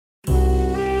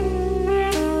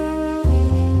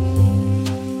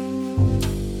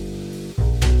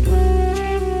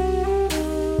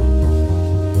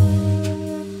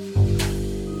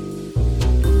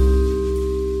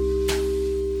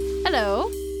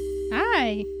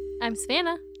Hi. I'm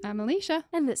Savannah. I'm Alicia.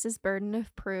 And this is Burden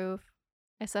of Proof.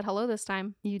 I said hello this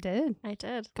time. You did. I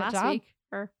did. Good Last job. week.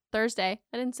 Or Thursday.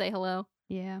 I didn't say hello.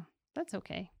 Yeah, that's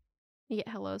okay. You get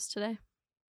hellos today.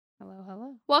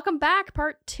 Hello. Welcome back,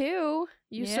 part 2.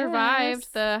 You Yes.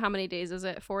 survived the, how many days is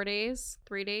it? 4 days?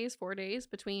 3 days? 4 days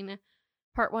between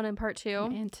part 1 and part 2.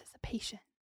 Anticipation.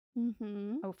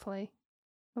 Mm-hmm. Hopefully.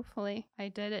 I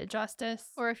did it justice.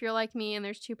 Or if you're like me and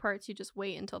there's 2 parts, you just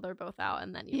wait until they're both out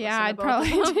and then you Yeah, listen to I'd both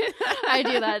probably of them. do that. I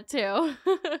do that too.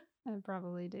 I'd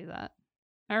probably do that.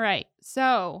 All right.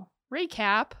 So,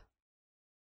 recap.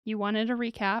 You wanted a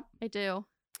recap. I do.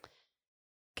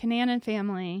 Kananen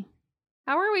family.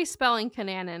 How are we spelling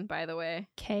Kananen, by the way?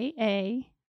 Kananen.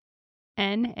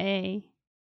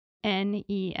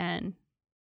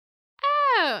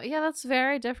 Oh, yeah, that's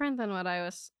very different than what I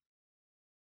was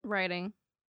writing.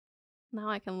 Now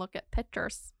I can look at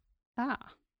pictures.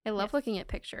 Ah. I love Yes. looking at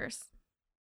pictures.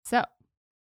 So,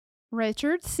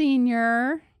 Richard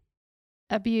Sr.,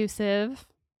 abusive,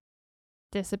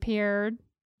 disappeared,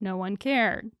 no one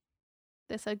cared.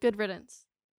 They said good riddance.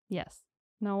 Yes,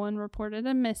 no one reported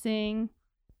him missing.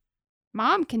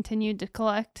 Mom continued to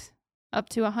collect up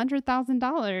to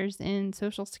 $100,000 in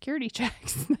Social Security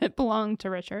checks that belonged to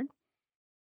Richard.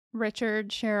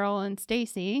 Richard, Cheryl, and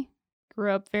Stacy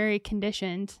grew up very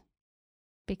conditioned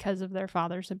because of their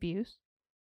father's abuse.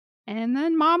 And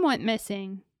then Mom went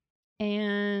missing.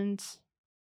 And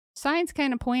signs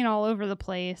kind of point all over the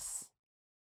place.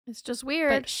 It's just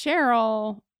weird. But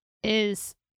Cheryl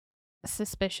is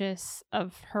suspicious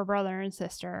of her brother and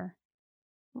sister.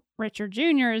 Richard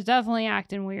Jr. is definitely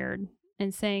acting weird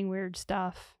and saying weird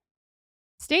stuff.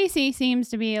 Stacy seems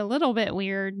to be a little bit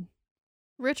weird.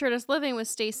 Richard is living with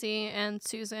Stacy and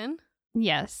Susan.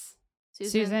 Yes.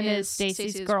 Susan is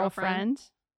Stacy's girlfriend.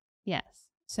 Yes.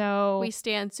 So we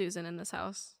stand Susan in this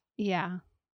house. Yeah.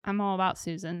 I'm all about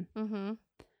Susan. Mm-hmm.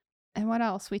 And what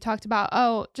else? We talked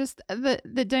about, just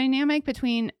the dynamic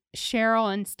between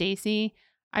Cheryl and Stacy.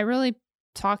 I really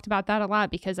talked about that a lot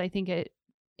because I think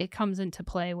it comes into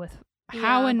play with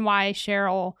how and why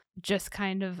Cheryl just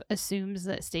kind of assumes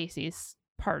that Stacy's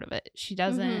part of it. She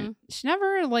doesn't, she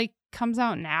never comes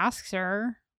out and asks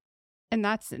her. And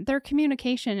their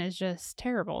communication is just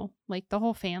terrible. The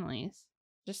whole family's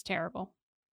just terrible.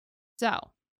 So,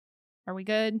 are we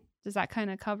good? Does that kind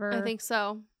of cover? I think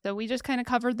so. So we just kind of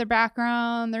covered their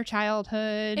background, their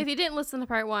childhood. If you didn't listen to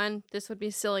part 1, this would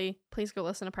be silly. Please go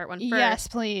listen to part 1 first. Yes,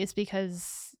 please,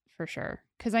 for sure.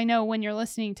 Because I know when you're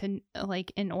listening to,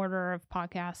 in order of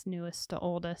podcast, newest to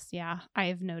oldest, yeah, I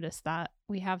have noticed that.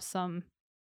 We have some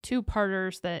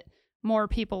 2-parters that more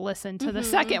people listen to the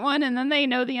second one, and then they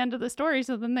know the end of the story,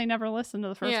 so then they never listen to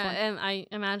the first one. Yeah, and I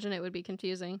imagine it would be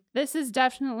confusing. This is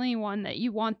definitely one that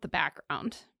you want the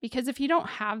background. Because if you don't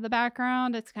have the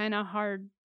background, it's kind of hard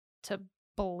to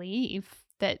believe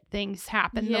that things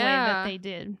happen the way that they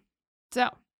did. So,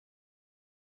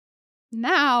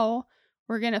 now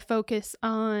we're going to focus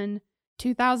on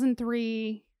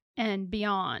 2003 and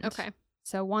beyond. Okay.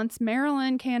 So once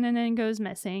Marilyn Kananen goes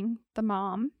missing, the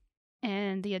mom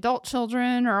and the adult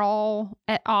children are all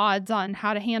at odds on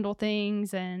how to handle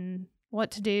things and what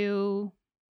to do.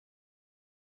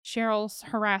 Cheryl's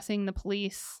harassing the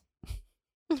police.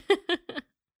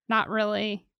 Not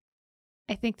really.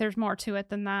 I think there's more to it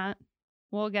than that.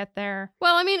 We'll get there.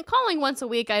 Well, I mean, calling once a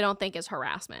week I don't think is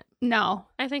harassment. No.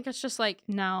 I think it's just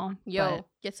no.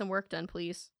 Get some work done,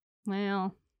 please.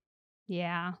 Well,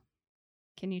 yeah.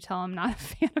 Can you tell I'm not a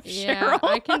fan of Cheryl? Yeah,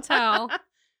 I can tell.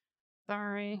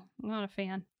 Sorry, I'm not a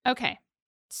fan. Okay,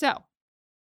 so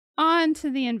on to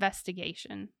the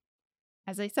investigation.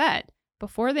 As I said,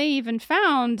 before they even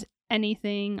found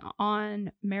anything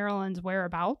on Marilyn's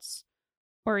whereabouts,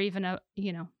 or even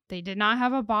they did not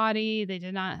have a body. They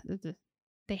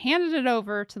handed it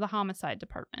over to the homicide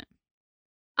department.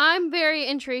 I'm very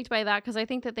intrigued by that because I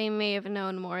think that they may have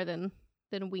known more than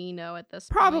we know at this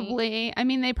point. Probably. I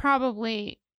mean, they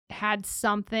probably had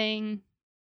something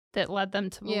that led them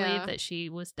to believe that she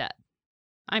was dead.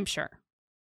 I'm sure.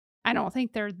 I don't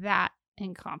think they're that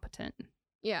incompetent.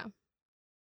 Yeah.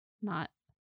 Not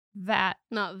that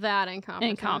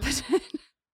incompetent.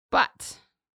 But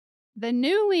the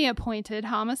newly appointed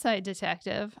homicide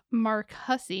detective, Mark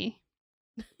Hussey,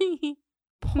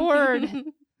 poured...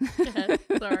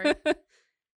 Sorry.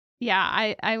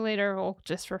 Yeah, I later will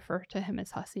just refer to him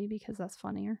as Hussey because that's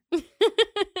funnier.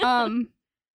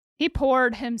 He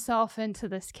poured himself into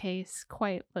this case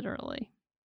quite literally.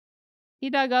 He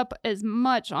dug up as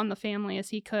much on the family as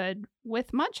he could,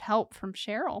 with much help from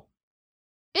Cheryl.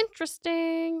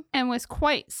 Interesting. And was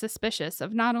quite suspicious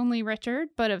of not only Richard,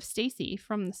 but of Stacy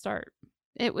from the start.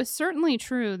 It was certainly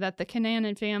true that the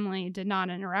Kananen family did not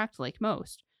interact like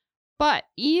most. But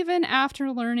even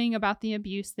after learning about the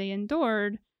abuse they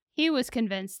endured, he was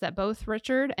convinced that both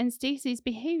Richard and Stacy's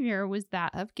behavior was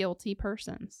that of guilty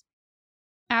persons.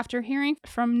 After hearing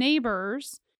from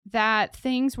neighbors that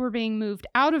things were being moved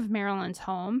out of Marilyn's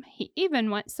home, he even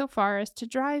went so far as to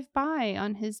drive by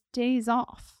on his days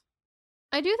off.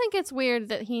 I do think it's weird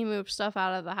that he moved stuff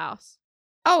out of the house.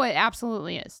 Oh, it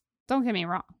absolutely is. Don't get me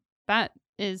wrong. That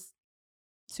is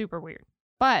super weird.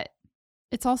 But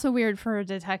it's also weird for a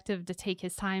detective to take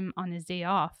his time on his day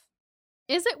off.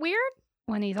 Is it weird?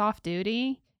 When he's off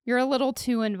duty, you're a little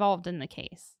too involved in the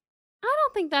case. I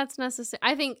don't think that's necessary.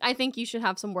 I think you should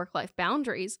have some work-life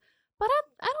boundaries, but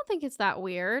I don't think it's that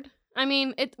weird. I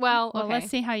mean, well, okay. Let's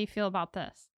see how you feel about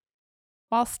this.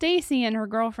 While Stacy and her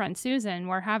girlfriend Susan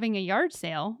were having a yard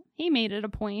sale, he made it a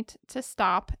point to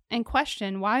stop and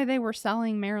question why they were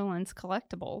selling Marilyn's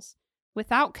collectibles,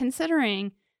 without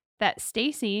considering that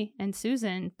Stacy and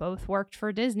Susan both worked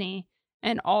for Disney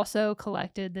and also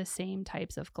collected the same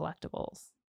types of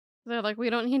collectibles. They're like, we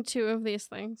don't need two of these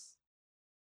things.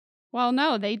 Well,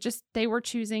 no, they were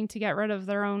choosing to get rid of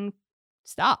their own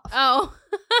stuff. Oh.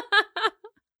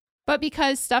 But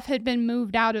because stuff had been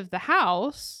moved out of the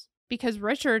house, because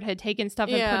Richard had taken stuff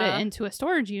and put it into a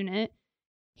storage unit,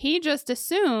 he just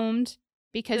assumed,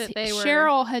 because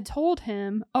Cheryl had told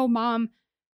him, oh, Mom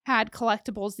had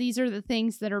collectibles. These are the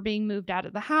things that are being moved out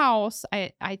of the house,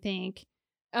 I think.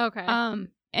 Okay.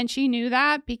 And she knew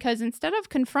that because instead of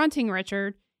confronting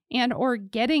Richard and or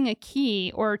getting a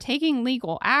key or taking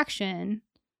legal action,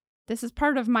 this is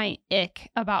part of my ick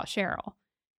about Cheryl.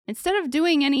 Instead of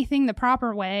doing anything the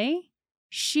proper way,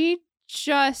 she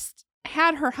just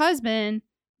had her husband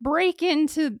break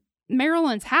into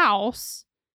Marilyn's house,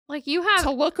 like you have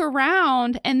to look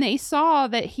around, and they saw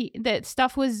that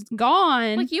stuff was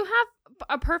gone. Like you have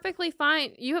a perfectly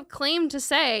fine. You have claim to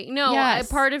say no. Yes.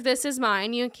 Part of this is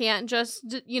mine. You can't just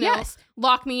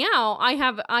lock me out. I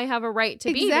have a right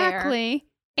to be there. Exactly.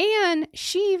 And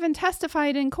she even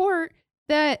testified in court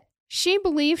that she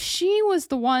believed she was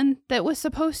the one that was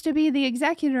supposed to be the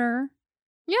executor.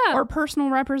 Yeah. Or personal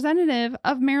representative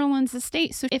of Marilyn's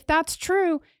estate. So if that's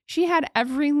true, she had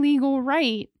every legal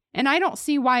right. And I don't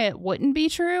see why it wouldn't be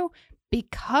true,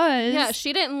 because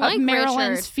she didn't like of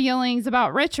Marilyn's Richard. Feelings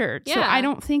about Richard. Yeah. So I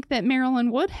don't think that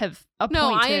Marilyn would have appointed.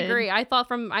 No, I agree. I thought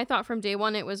from day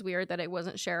one it was weird that it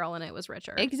wasn't Cheryl and it was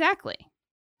Richard. Exactly.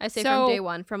 I say from day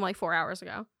one, from like 4 hours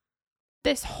ago.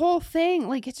 This whole thing,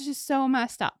 like, it's just so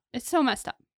messed up. It's so messed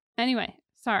up. Anyway,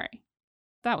 sorry.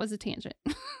 That was a tangent.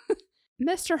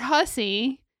 Mr.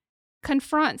 Hussey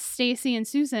confronts Stacy and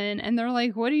Susan, and they're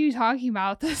like, what are you talking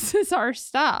about? This is our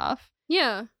stuff.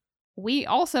 Yeah. We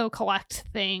also collect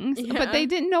things, but they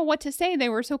didn't know what to say. They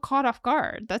were so caught off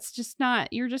guard. That's just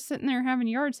not, you're just sitting there having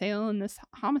a yard sale, and this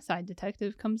homicide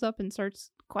detective comes up and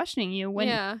starts questioning you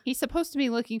when he's supposed to be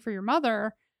looking for your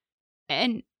mother,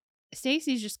 and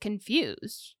Stacy's just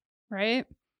confused, right?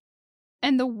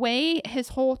 And the way his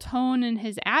whole tone and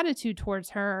his attitude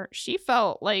towards her, she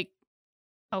felt like,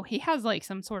 oh, he has like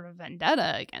some sort of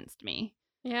vendetta against me.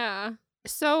 Yeah.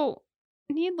 So,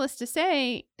 needless to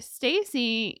say,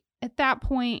 Stacy at that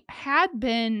point had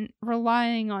been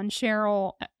relying on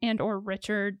Cheryl and or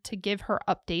Richard to give her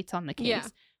updates on the case. Yeah.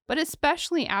 But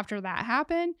especially after that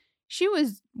happened, she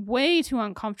was way too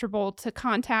uncomfortable to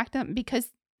contact them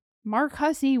because Mark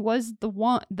Hussey was the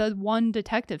one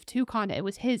detective to contact. It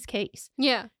was his case.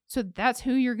 Yeah. So that's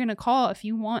who you're going to call if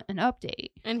you want an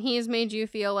update. And he's made you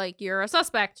feel like you're a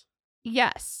suspect.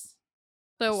 Yes.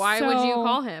 So why would you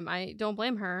call him? I don't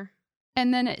blame her.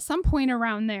 And then at some point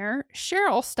around there,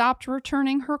 Cheryl stopped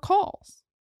returning her calls.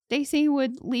 Stacy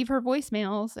would leave her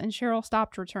voicemails and Cheryl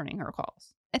stopped returning her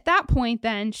calls. At that point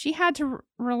then, she had to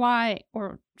rely,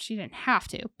 or she didn't have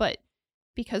to, but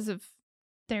because of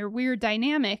their weird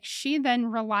dynamic, she then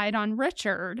relied on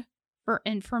Richard for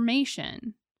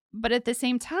information. But at the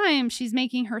same time, she's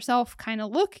making herself kind of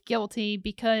look guilty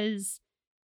because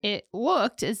it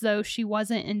looked as though she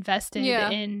wasn't invested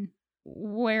in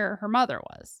where her mother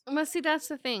was. Well, see, that's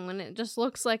the thing. When it just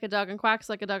looks like a duck and quacks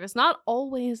like a duck, it's not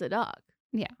always a duck.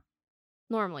 Yeah.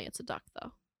 Normally it's a duck,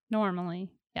 though.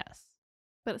 Normally, yes.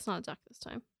 But it's not a duck this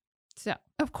time. So,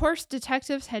 of course,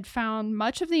 detectives had found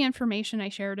much of the information I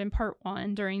shared in part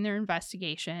 1 during their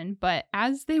investigation, but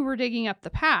as they were digging up the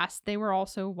past, they were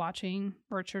also watching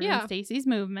Richard and Stacy's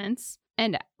movements,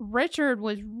 and Richard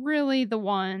was really the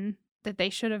one that they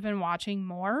should have been watching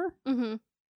more. Mm-hmm.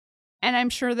 And I'm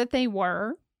sure that they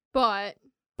were. But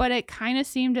it kind of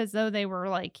seemed as though they were,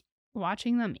 like,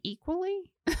 watching them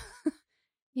equally.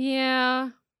 Yeah.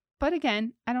 But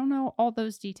again, I don't know all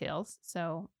those details,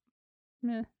 so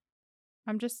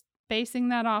I'm just basing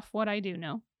that off what I do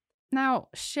know. Now,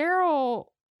 Cheryl.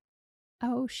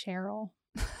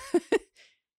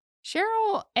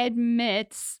 Cheryl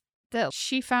admits that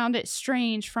she found it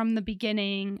strange from the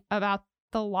beginning about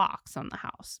the locks on the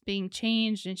house being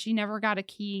changed, and she never got a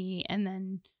key, and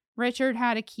then Richard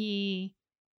had a key,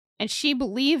 and she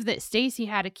believed that Stacy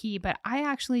had a key, but I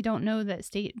actually don't know that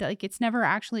it's never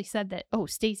actually said that, oh,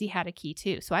 Stacy had a key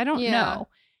too. So I don't know.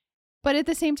 But at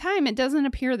the same time, it doesn't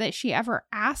appear that she ever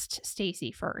asked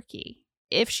Stacy for a key.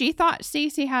 If she thought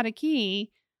Stacy had a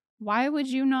key, why would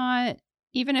you not,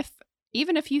 even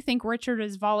if you think Richard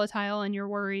is volatile and you're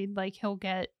worried like he'll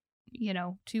get,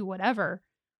 to whatever,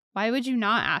 why would you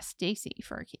not ask Stacy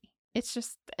for a key? It's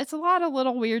a lot of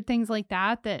little weird things like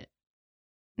that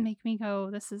make me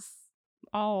go, this is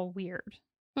all weird.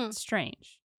 It's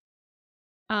strange.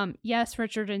 Yes,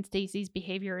 Richard and Stacy's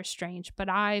behavior is strange, but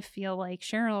I feel like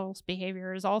Cheryl's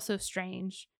behavior is also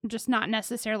strange, just not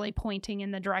necessarily pointing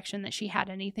in the direction that she had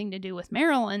anything to do with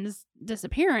Marilyn's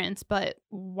disappearance, but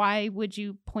why would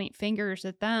you point fingers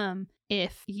at them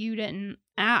if you didn't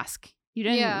ask? You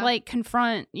didn't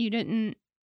confront, you didn't,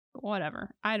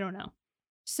 whatever. I don't know.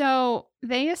 So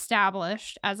they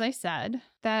established, as I said,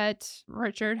 that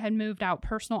Richard had moved out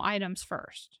personal items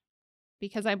first.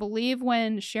 Because I believe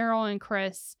when Cheryl and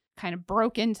Chris kind of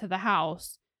broke into the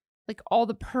house, like all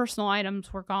the personal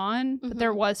items were gone, but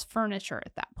there was furniture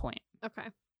at that point. Okay.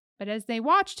 But as they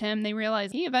watched him, they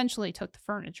realized he eventually took the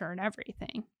furniture and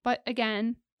everything. But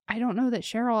again, I don't know that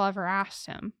Cheryl ever asked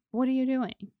him, what are you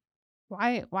doing?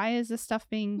 Why is this stuff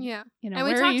being,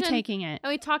 where are you taking it?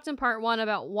 And we talked in part 1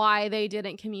 about why they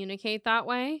didn't communicate that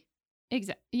way.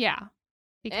 Exactly. Yeah.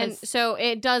 And so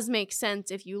it does make sense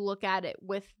if you look at it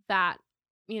with that,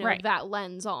 that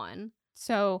lens on.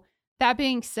 So that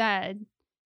being said,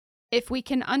 if we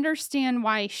can understand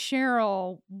why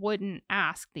Cheryl wouldn't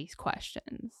ask these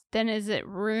questions, then is it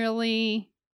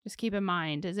really, just keep in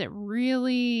mind, is it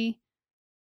really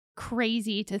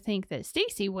crazy to think that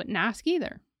Stacy wouldn't ask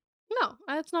either? No,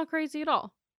 that's not crazy at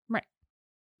all. Right.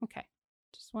 Okay.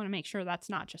 Just want to make sure that's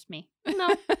not just me.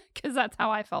 No. Because that's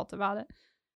how I felt about it.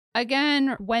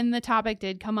 Again, when the topic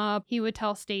did come up, he would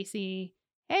tell Stacy,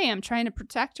 hey, I'm trying to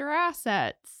protect your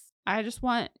assets. I just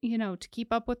want, to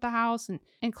keep up with the house, and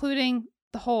including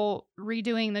the whole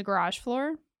redoing the garage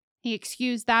floor. He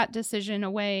excused that decision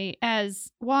away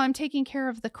as, well, I'm taking care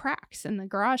of the cracks in the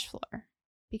garage floor.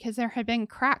 Because there had been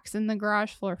cracks in the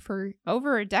garage floor for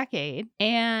over a decade,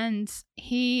 and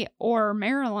he or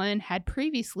Marilyn had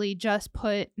previously just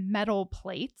put metal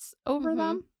plates over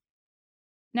them.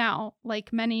 Now,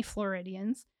 like many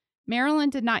Floridians, Marilyn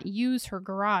did not use her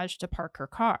garage to park her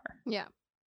car. Yeah.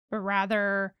 But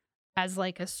rather as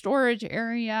like a storage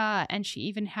area, and she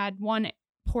even had one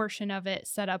portion of it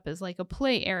set up as like a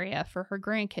play area for her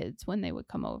grandkids when they would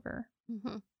come over.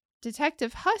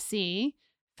 Detective Hussey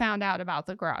found out about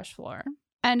the garage floor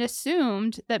and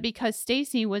assumed that because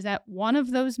Stacy was at one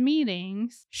of those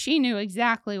meetings, she knew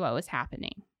exactly what was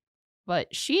happening.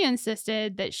 But she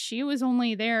insisted that she was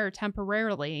only there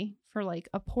temporarily for like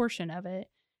a portion of it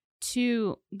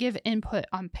to give input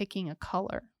on picking a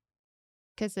color.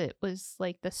 Because it was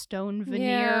like the stone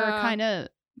veneer kind of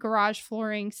garage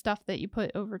flooring stuff that you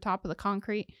put over top of the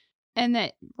concrete. And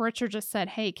that Richard just said,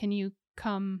 hey, can you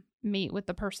come meet with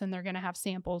the person they're going to have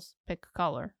samples pick a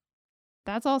color?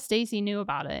 That's all Stacy knew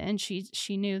about it. And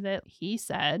she knew that he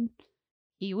said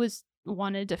he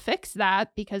wanted to fix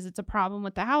that because it's a problem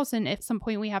with the house, and if at some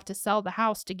point we have to sell the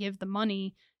house to give the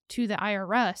money to the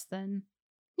IRS, then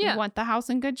we want the house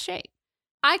in good shape.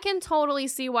 I can totally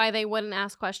see why they wouldn't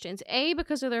ask questions. A,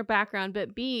 because of their background,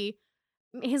 but B,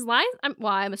 his lies,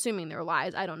 I'm assuming they're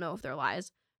lies. I don't know if they're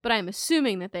lies, but I'm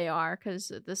assuming that they are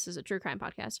because this is a true crime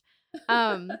podcast.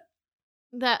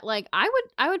 That like I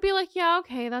would be like, yeah,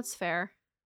 okay, that's fair.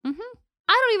 I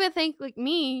don't even think like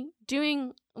me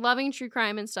loving true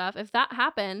crime and stuff, if that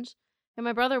happened and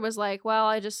my brother was like, well,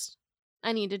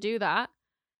 I need to do that,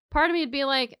 part of me would be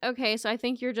like, okay, so I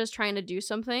think you're just trying to do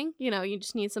something, you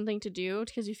just need something to do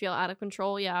because you feel out of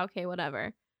control. Yeah, okay,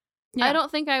 whatever. I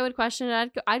don't think I would question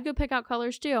it. I'd go pick out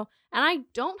colors too. And I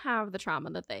don't have the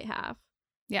trauma that they have.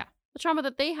 Yeah. The trauma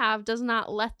that they have does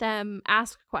not let them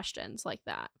ask questions like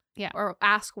that. Yeah. Or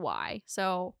ask why.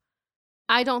 So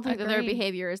I don't think that their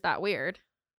behavior is that weird.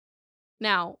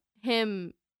 Now,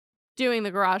 him doing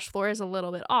the garage floor is a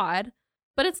little bit odd,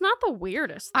 but it's not the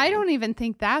weirdest thing. I don't even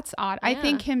think that's odd. Yeah. I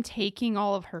think him taking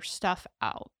all of her stuff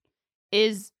out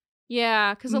is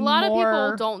because a lot of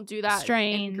people don't do that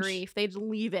strange. In grief. They'd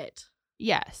leave it.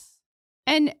 Yes.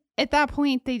 And at that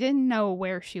point, they didn't know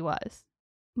where she was.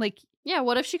 Like, yeah,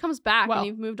 what if she comes back well, and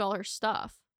you've moved all her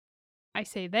stuff? I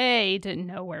say they didn't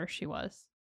know where she was.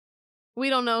 We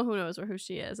don't know who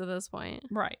she is at this point.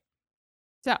 Right.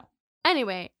 So.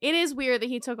 Anyway, it is weird that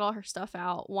he took all her stuff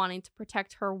out wanting to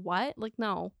protect her what? Like,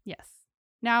 no. Yes.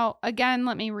 Now, again,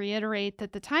 let me reiterate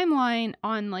that the timeline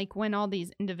on like when all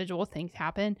these individual things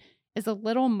happen is a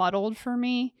little muddled for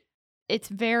me. It's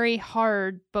very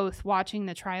hard both watching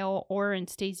the trial or in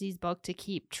Stacey's book to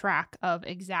keep track of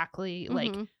exactly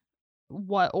like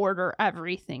what order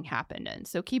everything happened in.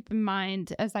 So keep in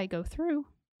mind as I go through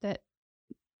that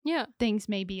things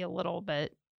may be a little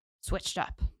bit switched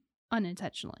up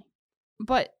unintentionally.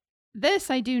 But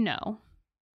this I do know.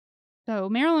 So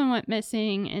Marilyn went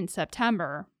missing in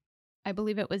September. I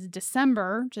believe it was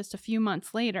December, just a few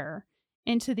months later,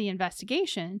 into the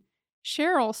investigation.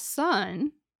 Cheryl's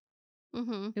son,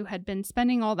 who had been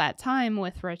spending all that time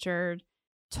with Richard,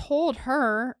 told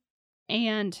her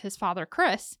and his father,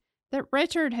 Chris, that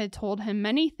Richard had told him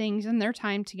many things in their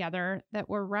time together that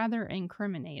were rather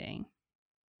incriminating.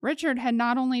 Richard had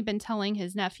not only been telling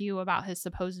his nephew about his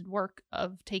supposed work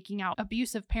of taking out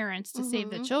abusive parents to save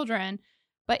the children,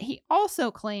 but he also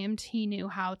claimed he knew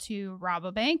how to rob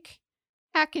a bank,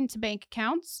 hack into bank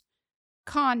accounts,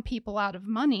 con people out of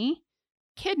money,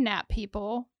 kidnap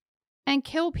people, and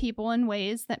kill people in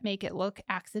ways that make it look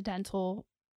accidental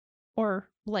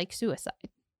or like suicide.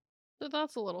 So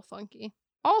that's a little funky.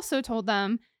 Also told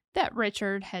them that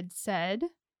Richard had said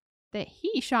that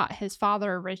he shot his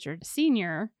father, Richard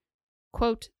Sr.,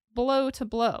 quote, blow to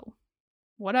blow,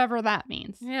 whatever that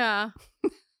means. Yeah.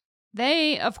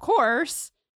 They, of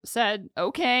course, said,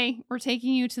 okay, we're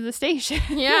taking you to the station.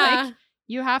 Yeah. Like,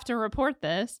 you have to report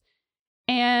this.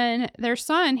 And their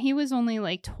son, he was only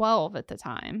like 12 at the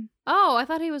time. Oh, I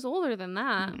thought he was older than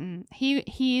that.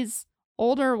 He's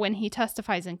older when he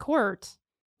testifies in court,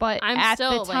 but at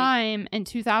the time in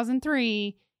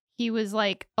 2003, he was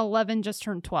like 11, just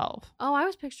turned 12. Oh, I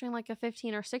was picturing like a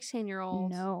 15 or 16-year-old.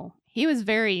 No, he was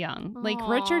very young. Like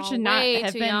Richard should not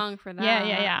have been young for that.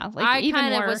 Yeah. Like I even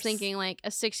kind of worse. was thinking like a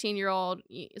 16-year-old.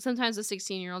 Sometimes the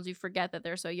 16-year-olds you forget that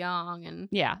they're so young and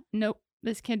yeah. Nope,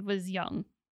 this kid was young.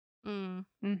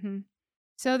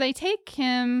 So they take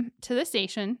him to the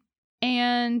station,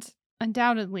 and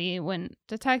undoubtedly, when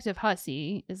Detective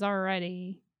Hussey is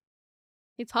already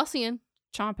he's hussying,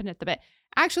 chomping at the bit.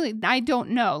 Actually, I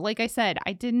don't know. Like I said,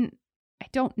 I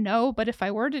don't know, but if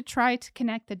I were to try to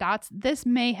connect the dots, this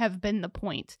may have been the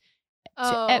point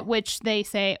at which they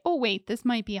say, oh, wait, this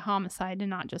might be a homicide and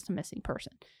not just a missing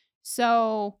person.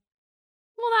 So,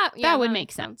 well, that would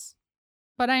make sense.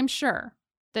 But I'm sure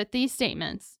that these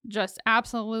statements just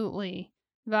absolutely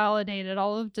validated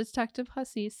all of Detective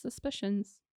Hussey's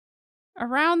suspicions.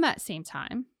 Around that same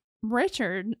time,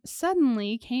 Richard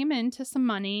suddenly came into some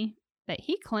money that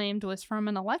he claimed was from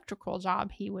an electrical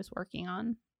job he was working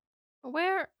on.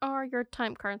 Where are your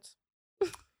time cards?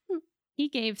 He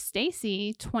gave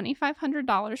Stacey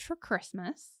 $2,500 for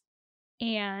Christmas,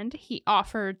 and he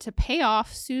offered to pay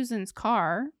off Susan's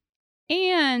car,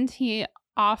 and he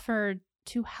offered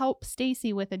to help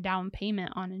Stacey with a down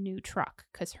payment on a new truck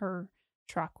because her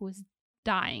truck was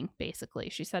dying, basically.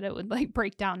 She said it would like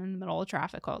break down in the middle of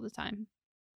traffic all the time.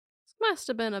 This must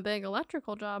have been a big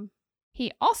electrical job.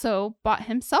 He also bought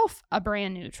himself a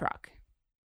brand new truck.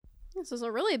 This is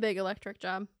a really big electric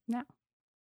job. Yeah.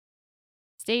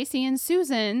 Stacey and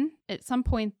Susan, at some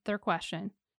point, they're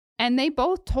questioned. And they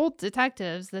both told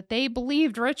detectives that they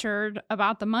believed Richard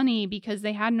about the money because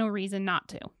they had no reason not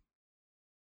to.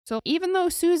 So even though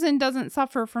Susan doesn't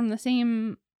suffer from the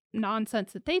same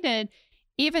nonsense that they did,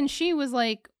 even she was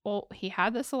like, well, he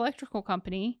had this electrical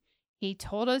company. He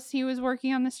told us he was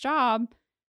working on this job.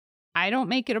 I don't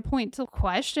make it a point to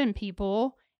question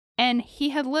people. And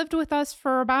he had lived with us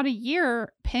for about a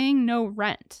year paying no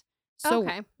rent. So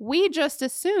we just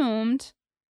assumed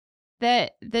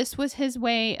that this was his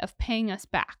way of paying us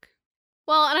back.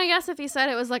 Well, and I guess if he said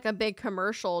it was like a big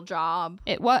commercial job.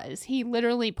 It was. He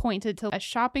literally pointed to a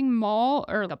shopping mall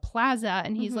or a plaza,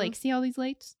 and he's like, see all these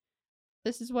lights?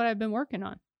 This is what I've been working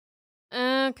on.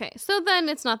 Okay. So then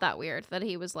it's not that weird that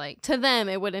he was like, to them,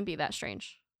 it wouldn't be that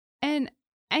strange. And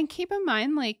keep in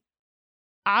mind, like,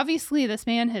 obviously this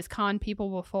man has conned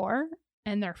people before,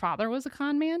 and their father was a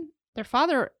con man. Their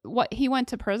father, what he went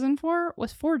to prison for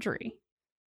was forgery.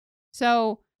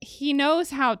 So he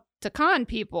knows how to con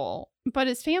people, but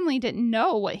his family didn't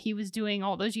know what he was doing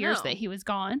all those years that he was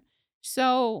gone.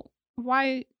 So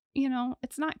why,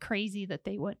 it's not crazy that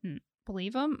they wouldn't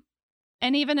believe him.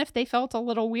 And even if they felt a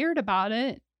little weird about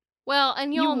it, well,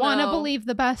 and you want to believe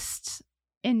the best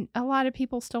And a lot of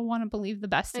people still want to believe the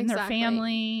best in their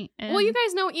family. And well, you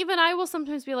guys know, even I will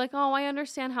sometimes be like, oh, I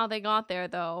understand how they got there,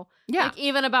 though. Yeah. Like,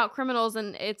 even about criminals,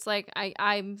 and it's like,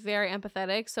 I'm very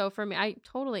empathetic. So for me, I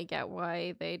totally get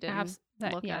why they didn't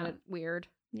look at it weird.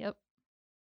 Yep.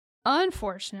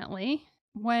 Unfortunately,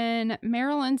 when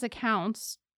Marilyn's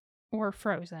accounts were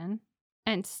frozen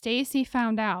and Stacy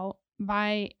found out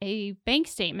by a bank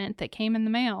statement that came in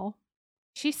the mail,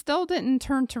 she still didn't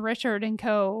turn to Richard and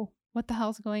go, what the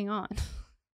hell's going on?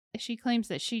 She claims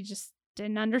that she just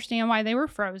didn't understand why they were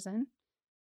frozen.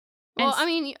 Well, I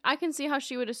mean, I can see how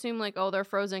she would assume, like, oh, they're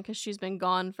frozen because she's been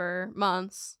gone for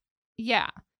months. Yeah,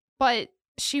 but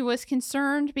she was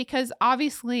concerned because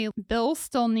obviously bills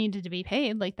still needed to be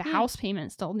paid. Like, the house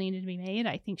payment still needed to be made.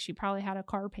 I think she probably had a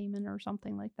car payment or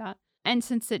something like that. And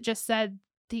since it just said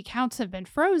the accounts have been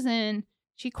frozen,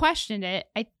 she questioned it.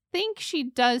 I think she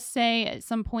does say at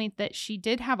some point that she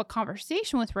did have a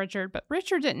conversation with Richard, but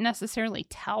Richard didn't necessarily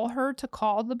tell her to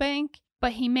call the bank,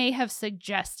 but he may have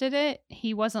suggested it.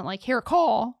 He wasn't like, here,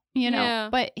 call,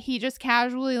 but he just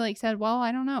casually like said, well,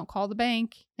 I don't know, call the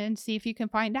bank and see if you can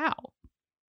find out.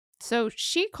 So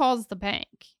she calls the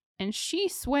bank and she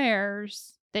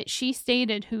swears that she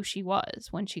stated who she was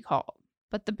when she called,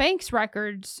 but the bank's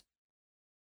records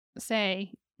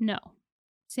say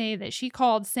that she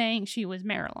called saying she was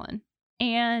Marilyn.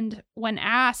 And when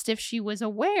asked if she was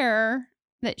aware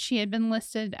that she had been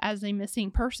listed as a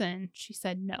missing person, she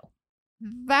said no.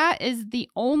 That is the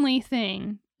only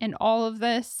thing in all of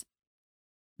this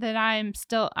that I'm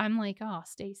like, oh,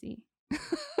 Stacy.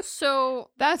 So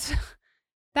that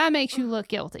makes you look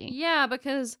guilty. Yeah,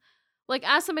 because like,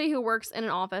 as somebody who works in an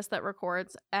office that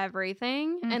records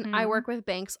everything, and I work with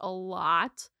banks a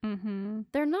lot,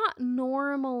 they're not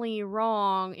normally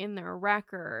wrong in their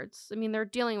records. I mean, they're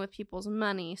dealing with people's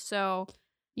money, so...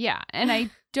 Yeah, and I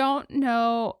don't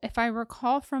know if I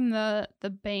recall from the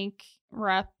bank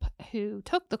rep who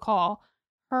took the call,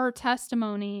 her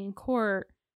testimony in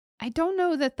court, I don't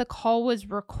know that the call was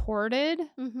recorded,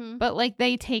 but like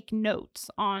they take notes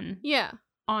on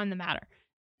the matter.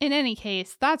 In any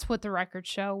case, that's what the records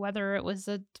show, whether it was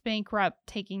a bank rep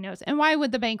taking notes. And why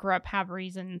would the bank rep have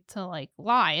reason to like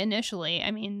lie initially? I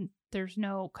mean, there's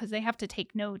because they have to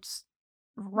take notes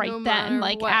right then,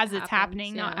 like as it's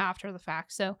happening, not after the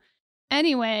fact. So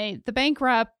anyway, the bank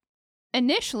rep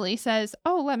initially says,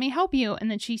 oh, let me help you.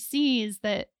 And then she sees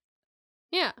that,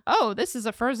 oh, this is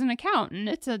a frozen account. And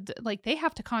it's they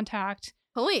have to contact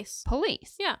police.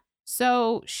 Yeah.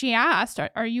 So she asked,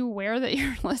 are you aware that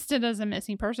you're listed as a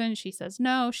missing person? She says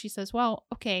no. She says, well,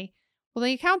 okay. Well,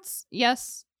 the accounts,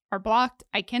 yes, are blocked.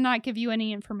 I cannot give you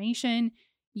any information.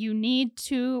 You need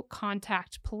to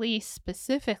contact police,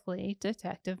 specifically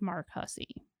Detective Mark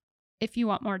Hussey, if you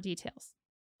want more details.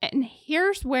 And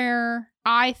here's where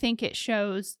I think it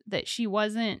shows that she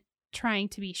wasn't trying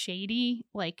to be shady,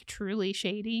 like truly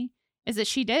shady, is that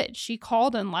she did. She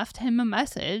called and left him a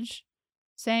message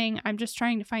saying, I'm just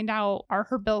trying to find out, are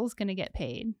her bills going to get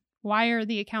paid? Why are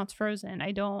the accounts frozen?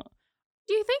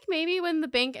 Do you think maybe when the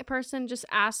bank person just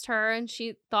asked her and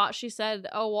she thought she said,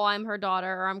 oh, well, I'm her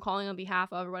daughter, or I'm calling on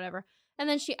behalf of, or whatever, and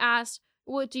then she asked,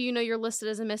 what do you know you're listed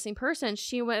as a missing person?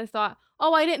 She went and thought,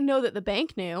 oh, I didn't know that the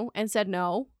bank knew, and said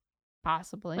no.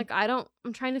 Possibly. Like, I'm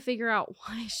trying to figure out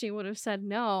why she would have said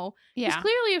no. Yeah. Because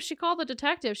clearly if she called the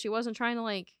detective, she wasn't trying to,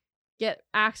 like, get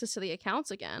access to the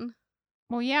accounts again.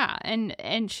 Well, yeah,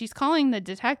 and she's calling the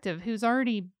detective who's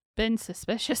already been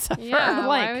suspicious of her. Yeah,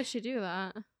 why would she do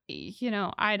that?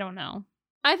 I don't know.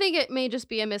 I think it may just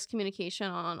be a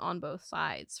miscommunication on both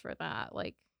sides for that.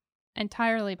 Like,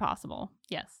 entirely possible.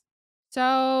 Yes.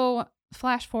 So,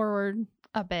 flash forward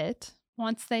a bit.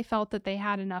 Once they felt that they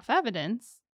had enough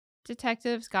evidence,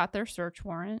 detectives got their search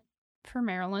warrant for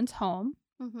Marilyn's home,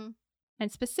 and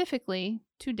specifically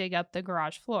to dig up the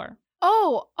garage floor.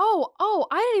 Oh,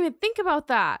 I didn't even think about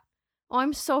that. Oh,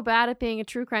 I'm so bad at being a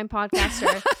true crime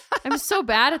podcaster. I'm so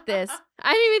bad at this.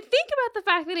 I didn't even think about the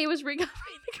fact that he was recovering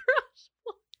the garage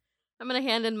floor. I'm going to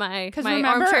hand in my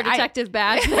armchair detective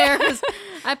badge there because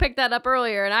I picked that up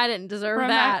earlier and I didn't deserve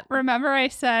that. Remember I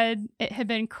said it had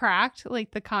been cracked,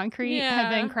 like the concrete had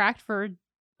been cracked for,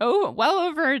 well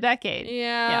over a decade.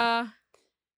 Yeah.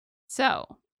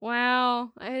 So.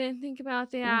 Wow. I didn't think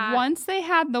about that. Once they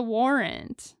had the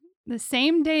warrant, the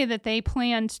same day that they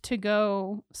planned to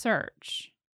go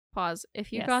search. Pause.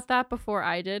 If you got that before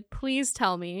I did, please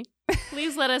tell me.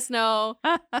 Please let us know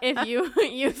if you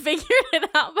figured it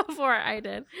out before I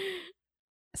did.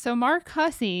 So Mark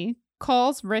Hussey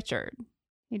calls Richard.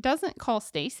 He doesn't call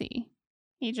Stacy.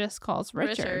 He just calls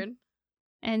Richard.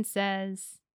 And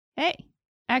says, hey.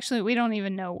 Actually, we don't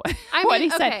even know what he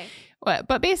said.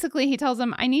 But basically, he tells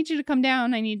him, I need you to come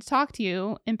down. I need to talk to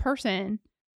you in person.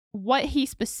 What he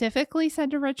specifically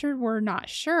said to Richard, we're not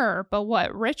sure. But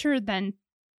what Richard then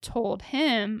told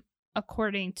him,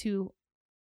 according to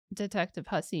Detective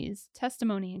Hussey's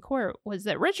testimony in court, was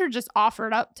that Richard just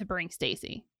offered up to bring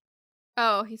Stacy.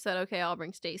 Oh, he said, okay, I'll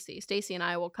bring Stacy. Stacy and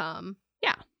I will come.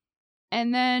 Yeah.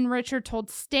 And then Richard told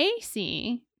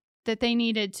Stacy that they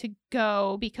needed to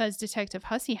go because Detective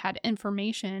Hussey had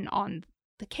information on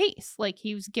the case. Like,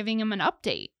 he was giving him an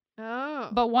update. Oh.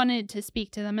 But wanted to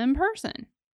speak to them in person.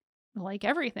 Like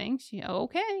everything.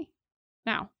 Okay.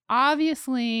 Now,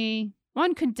 obviously,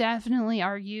 one could definitely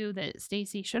argue that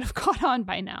Stacy should have caught on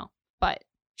by now. But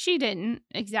she didn't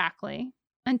exactly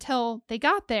until they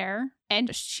got there.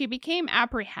 And she became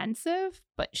apprehensive.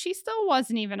 But she still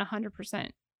wasn't even 100%.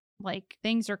 Like,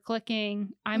 things are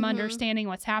clicking. I'm understanding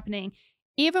what's happening.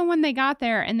 Even when they got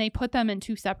there and they put them in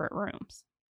 2 separate rooms.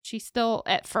 She still,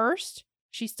 at first,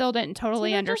 she still didn't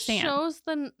totally understand. It shows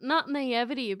the, not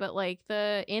naivety, but like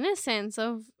the innocence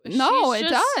of. No, it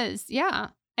does. Yeah.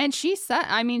 And she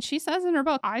says in her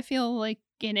book, I feel like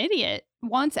an idiot.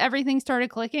 Once everything started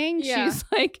clicking, she's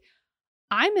like,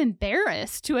 I'm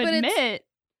embarrassed to admit.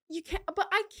 You can't, but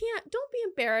I can't, don't be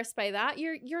embarrassed by that.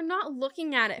 You're not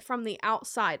looking at it from the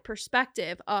outside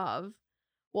perspective of,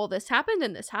 well, this happened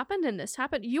and this happened and this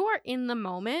happened. You are in the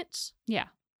moment. Yeah.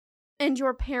 And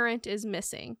your parent is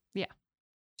missing. Yeah.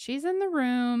 She's in the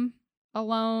room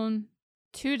alone,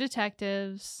 2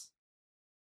 detectives.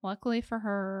 Luckily for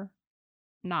her,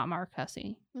 not Mark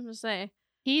Hussey. I'm gonna say,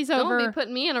 he's don't over. Don't be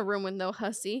putting me in a room with no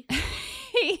Hussey.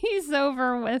 He's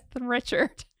over with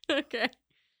Richard. Okay.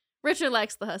 Richard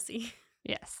likes the Hussey.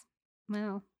 Yes.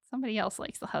 Well, somebody else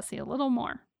likes the Hussey a little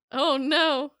more. Oh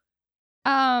no.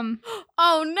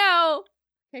 Oh no.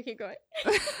 Okay, keep going.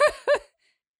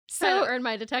 So trying to earn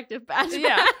my detective badge.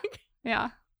 Yeah. Back. Yeah.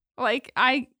 Like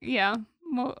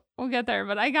we'll get there,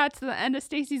 but I got to the end of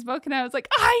Stacy's book and I was like,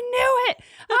 I knew it.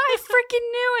 I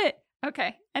freaking knew it.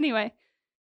 Okay. Anyway,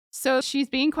 so she's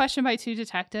being questioned by 2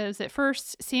 detectives. At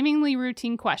first, seemingly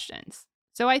routine questions.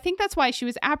 So I think that's why she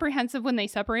was apprehensive when they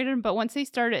separated them. But once they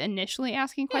started initially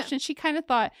asking questions, she kind of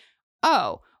thought,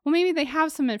 oh, well, maybe they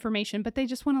have some information, but they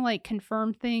just want to like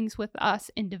confirm things with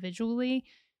us individually.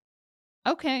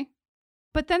 Okay.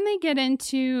 But then they get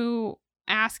into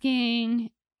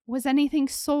asking, was anything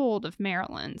sold of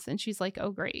Marilyn's? And she's like,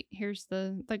 oh, great. Here's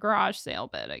the garage sale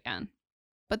bit again.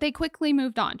 But they quickly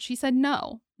moved on. She said,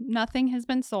 no, nothing has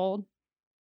been sold.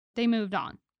 They moved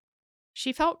on.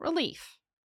 She felt relief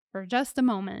for just a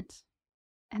moment.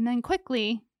 And then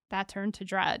quickly, that turned to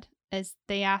dread as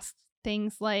they asked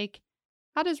things like,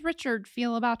 how does Richard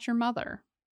feel about your mother?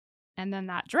 And then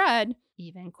that dread,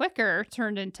 even quicker,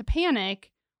 turned into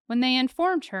panic when they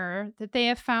informed her that they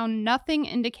have found nothing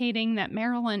indicating that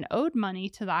Marilyn owed money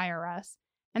to the IRS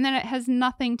and that it has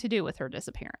nothing to do with her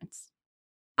disappearance.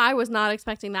 I was not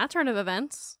expecting that turn of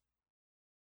events.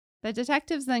 The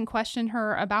detectives then questioned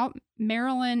her about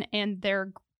Marilyn and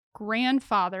their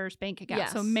grandfather's bank account.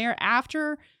 Yes. So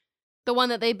after the one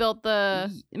that they built the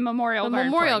memorial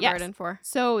garden for.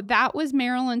 So that was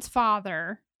Marilyn's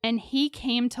father, and he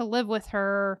came to live with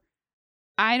her.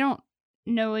 I don't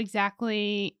know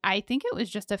exactly. I think it was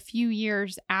just a few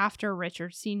years after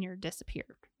Richard Sr.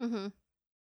 disappeared. Mm-hmm.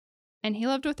 And he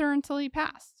lived with her until he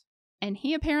passed. And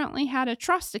he apparently had a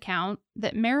trust account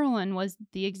that Marilyn was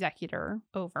the executor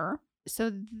over.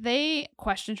 So they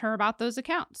questioned her about those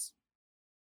accounts.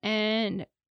 And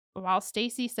while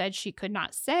Stacy said she could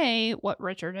not say what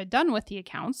Richard had done with the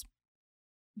accounts,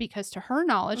 because to her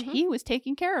knowledge, he was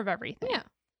taking care of everything.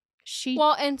 Yeah.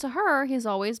 Well, and to her, he's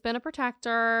always been a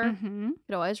protector.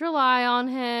 Could always rely on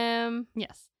him.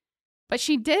 Yes. But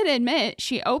she did admit,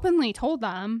 she openly told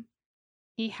them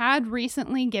he had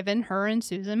recently given her and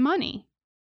Susan money.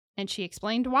 And she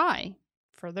explained why.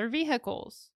 For their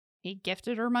vehicles. He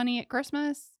gifted her money at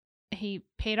Christmas. He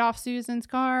paid off Susan's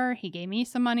car. He gave me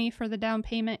some money for the down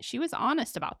payment. She was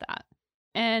honest about that.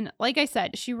 And like I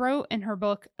said, she wrote in her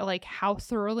book like how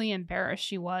thoroughly embarrassed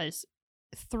she was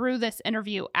through this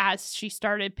interview as she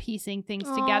started piecing things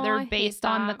together based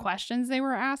on the questions they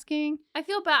were asking. I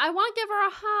feel bad. I want to give her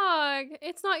a hug.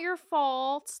 It's not your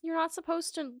fault. You're not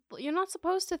supposed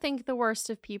to think the worst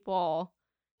of people.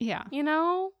 Yeah. You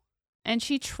know? And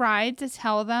she tried to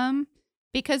tell them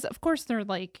because of course they're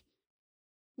like,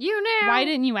 you knew. Why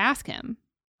didn't you ask him?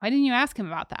 Why didn't you ask him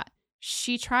about that?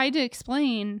 She tried to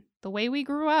explain the way we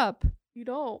grew up.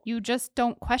 You just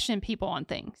don't question people on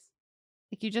things.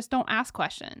 Like, you just don't ask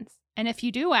questions. And if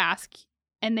you do ask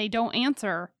and they don't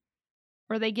answer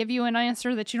or they give you an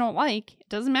answer that you don't like, it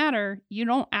doesn't matter. You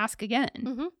don't ask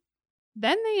again.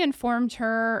 Then they informed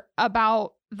her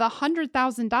about the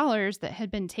 $100,000 that had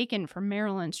been taken from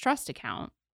Marilyn's trust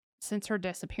account since her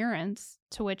disappearance,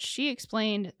 to which she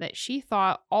explained that she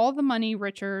thought all the money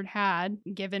Richard had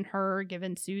given her,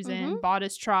 given Susan, bought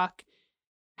his truck,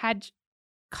 had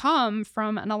come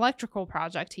from an electrical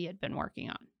project he had been working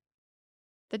on.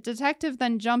 The detective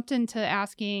then jumped into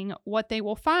asking what they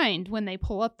will find when they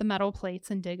pull up the metal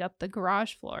plates and dig up the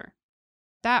garage floor.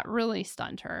 That really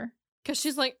stunned her. Because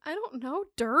she's like, I don't know,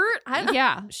 dirt?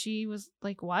 Yeah, she was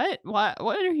like, what? What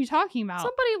are you talking about?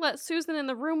 Somebody let Susan in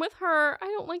the room with her. I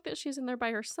don't like that she's in there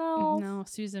by herself. No,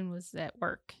 Susan was at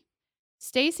work.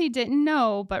 Stacy didn't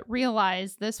know, but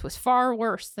realized this was far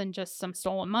worse than just some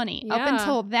stolen money. Yeah. Up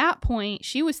until that point,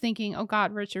 she was thinking, oh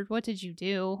God, Richard, what did you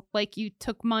do? Like, you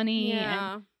took money.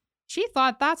 Yeah. And she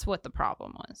thought that's what the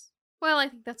problem was. Well, I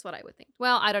think that's what I would think.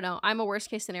 Well, I don't know. I'm a worst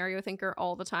case scenario thinker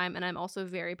all the time, and I'm also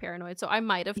very paranoid. So I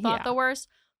might have thought the worst,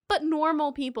 but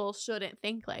normal people shouldn't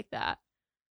think like that.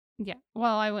 Yeah.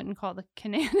 Well, I wouldn't call the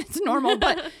Kananens normal,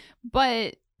 but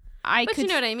I could. But you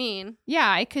know what I mean? Yeah,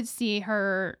 I could see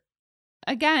her.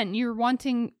 Again, you're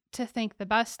wanting to think the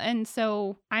best. And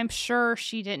so I'm sure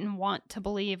she didn't want to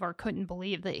believe or couldn't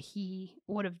believe that he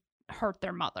would have hurt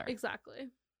their mother.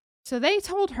 Exactly. So they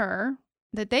told her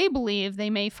that they believe they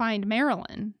may find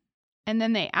Marilyn. And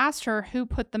then they asked her who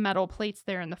put the metal plates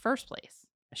there in the first place.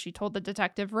 She told the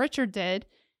detective Richard did.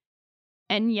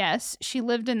 And yes, she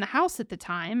lived in the house at the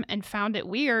time and found it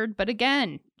weird. But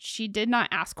again, she did not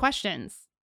ask questions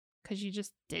because you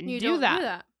just didn't do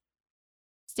that.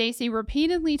 Stacy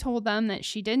repeatedly told them that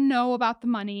she didn't know about the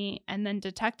money, and then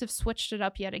detectives switched it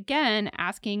up yet again,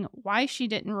 asking why she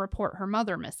didn't report her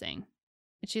mother missing.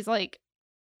 And she's like,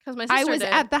 because my sister I was did.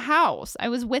 at the house. I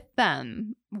was with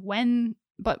them when,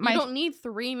 but you don't need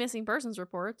 3 missing persons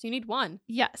reports. You need 1.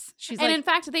 Yes. She's and like, in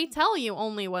fact, they tell you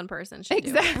only 1 person should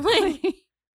exactly. do it.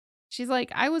 She's like,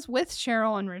 I was with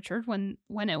Cheryl and Richard when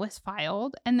it was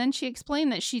filed. And then she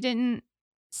explained that she didn't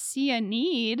see a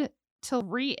need to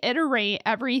reiterate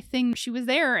everything. She was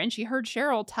there and she heard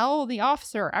Cheryl tell the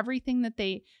officer everything that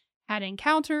they had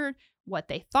encountered, what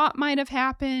they thought might have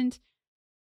happened,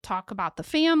 talk about the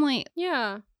family.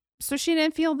 Yeah. So she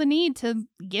didn't feel the need to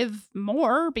give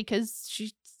more because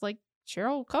she's like,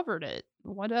 Cheryl covered it.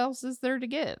 What else is there to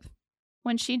give?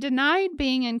 When she denied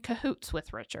being in cahoots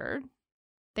with Richard,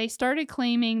 they started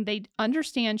claiming they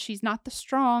understand she's not the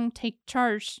strong, take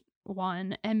charge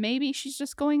one, and maybe she's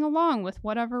just going along with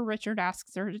whatever Richard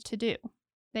asks her to do.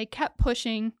 They kept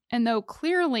pushing, and though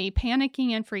clearly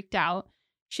panicking and freaked out,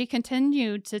 she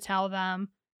continued to tell them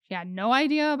she had no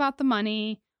idea about the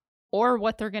money or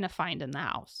what they're going to find in the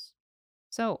house.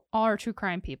 So all our true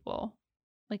crime people,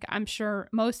 like I'm sure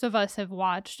most of us have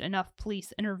watched enough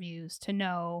police interviews to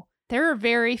know there are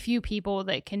very few people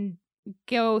that can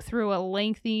go through a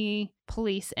lengthy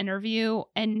police interview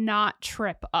and not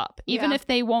trip up. Even if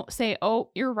they won't say,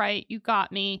 oh, you're right, you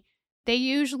got me. They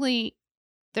usually,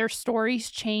 their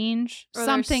stories change. Or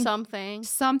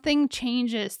something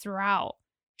changes throughout.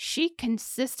 She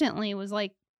consistently was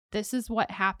like, this is what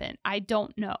happened. I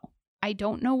don't know. I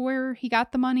don't know where he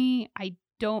got the money. I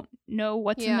don't know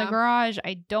what's in the garage.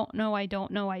 I don't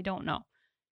know.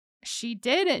 She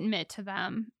did admit to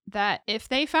them that if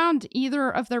they found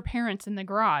either of their parents in the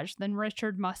garage, then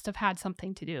Richard must have had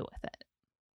something to do with it.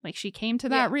 Like, she came to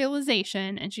that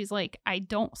realization, and she's like, I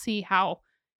don't see how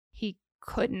he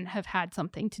couldn't have had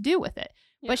something to do with it.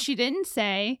 Yeah. But she didn't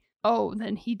say, oh,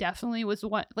 then he definitely was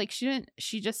one. Like, she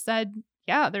just said,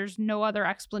 yeah, there's no other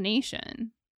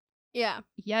explanation. Yeah.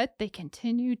 Yet they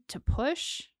continued to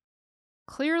push,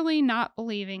 clearly not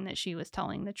believing that she was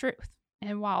telling the truth.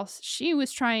 And while she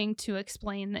was trying to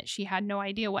explain that she had no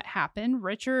idea what happened,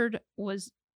 Richard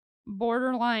was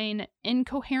borderline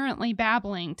incoherently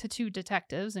babbling to 2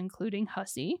 detectives, including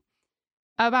Hussey,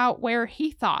 about where he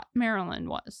thought Marilyn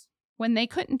was. When they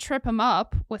couldn't trip him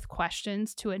up with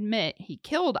questions to admit he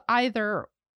killed either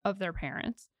of their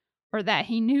parents or that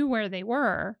he knew where they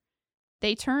were,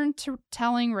 they turned to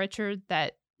telling Richard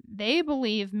that they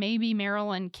believe maybe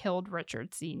Marilyn killed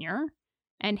Richard Sr.,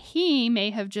 and he may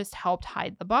have just helped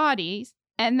hide the bodies,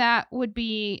 and that would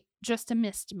be just a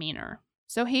misdemeanor.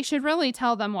 So he should really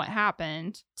tell them what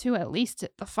happened to at least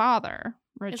the father,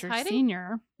 Richard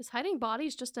Sr. Is hiding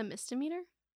bodies just a misdemeanor?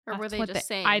 Or were they just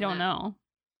saying I don't know.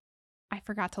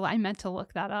 I meant to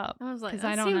look that up. I was like,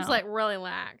 that seems like really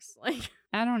lax. Like,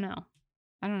 I don't know.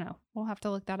 We'll have to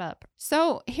look that up.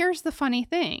 So here's the funny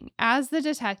thing. As the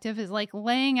detective is like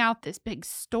laying out this big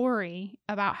story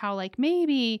about how like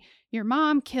maybe your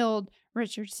mom killed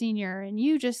Richard Sr. and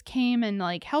you just came and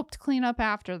like helped clean up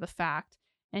after the fact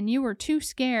and you were too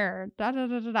scared,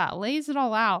 lays it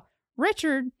all out.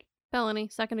 Richard. Felony.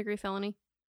 2nd-degree felony.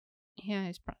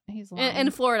 Yeah, he's lying. In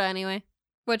Florida, anyway.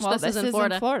 Which this is in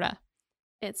Florida.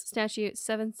 It's statute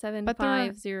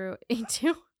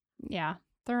 775082. Yeah,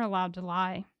 they're allowed to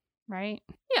lie, right?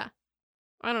 Yeah.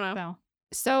 I don't know.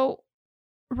 So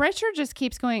Richard just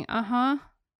keeps going, as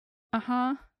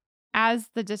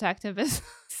the detective is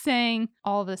saying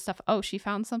all this stuff. Oh, she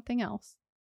found something else.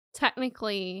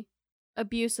 Technically,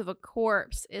 abuse of a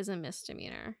corpse is a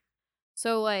misdemeanor.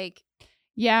 So, like...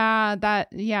 Yeah,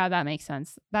 that makes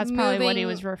sense. That's probably what he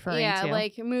was referring to. Yeah,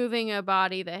 like moving a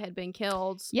body that had been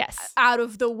killed yes. out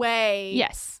of the way.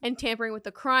 Yes. And tampering with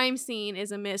the crime scene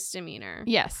is a misdemeanor.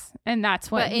 Yes, and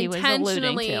that's what he was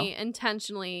alluding to.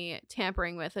 Intentionally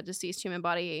tampering with a deceased human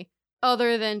body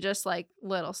other than just like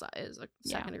little size is a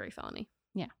 2nd-degree felony.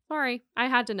 Yeah. Sorry, I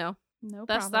had to know. No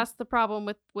problem. That's the problem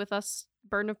with us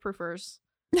burden of proofers.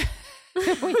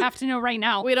 We have to know right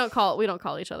now. We don't call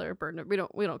each other burden of, we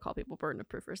don't call people burden of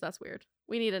proofers. That's weird.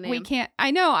 We need a name. We can't.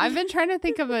 I know. I've been trying to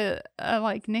think of a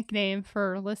like nickname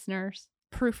for listeners.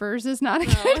 Proofers is not a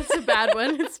good. No, it's a bad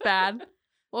one. It's bad.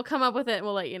 We'll come up with it and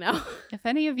we'll let you know. If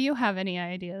any of you have any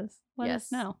ideas, let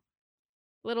us know.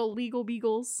 Little legal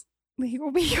beagles. Legal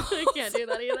beagles. I can't do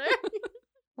that either.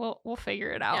 We'll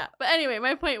figure it out. Yeah. But anyway,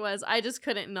 my point was I just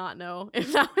couldn't not know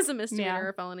if that was a misdemeanor or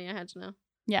a felony. I had to know.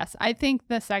 Yes, I think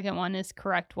the second one is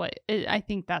correct. I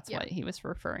think that's what he was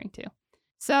referring to.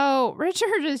 So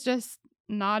Richard is just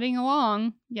nodding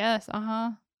along. Yes,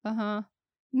 not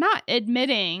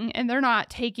admitting, and they're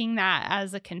not taking that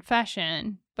as a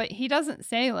confession, but he doesn't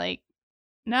say like,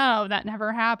 no, that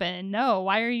never happened. No,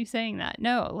 why are you saying that?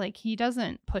 No, like he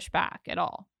doesn't push back at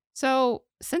all. So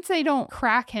since they don't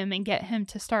crack him and get him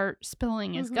to start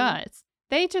spilling his guts,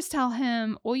 they just tell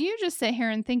him, well, you just sit here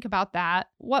and think about that,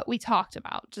 what we talked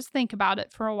about. Just think about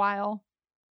it for a while.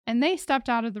 And they stepped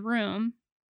out of the room.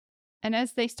 And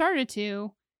as they started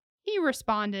to, he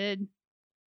responded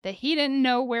that he didn't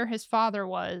know where his father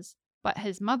was, but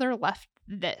his mother left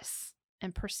this,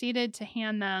 and proceeded to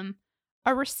hand them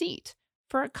a receipt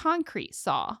for a concrete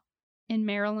saw in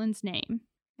Marilyn's name.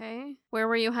 Okay. Where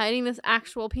were you hiding this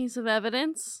actual piece of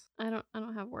evidence? I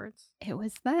don't have words. It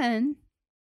was then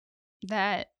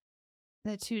that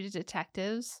the two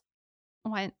detectives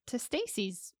went to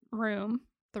Stacy's room,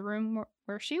 the room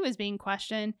where she was being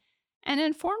questioned, and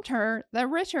informed her that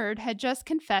Richard had just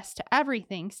confessed to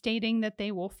everything, stating that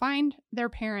they will find their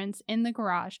parents in the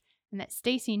garage and that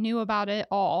Stacy knew about it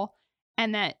all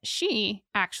and that she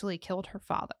actually killed her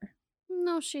father.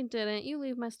 No, she didn't. You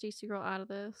leave my Stacy girl out of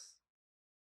this.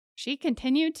 She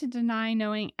continued to deny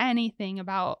knowing anything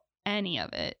about any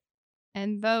of it.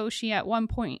 And though she at one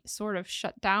point sort of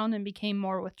shut down and became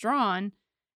more withdrawn,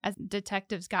 as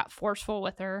detectives got forceful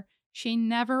with her, she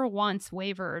never once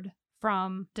wavered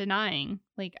from denying,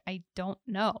 like, I don't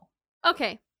know.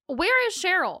 Okay, where is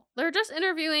Cheryl? They're just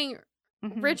interviewing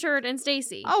Richard and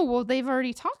Stacy. Oh, well, they've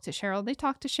already talked to Cheryl. They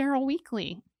talk to Cheryl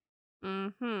weekly.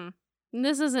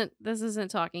 This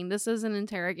isn't talking. This is an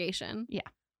interrogation. Yeah.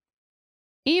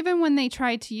 Even when they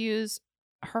tried to use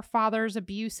her father's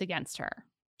abuse against her,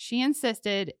 she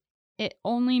insisted it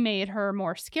only made her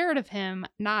more scared of him,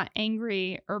 not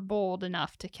angry or bold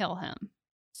enough to kill him.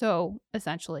 So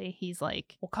essentially, he's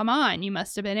like, well, come on, you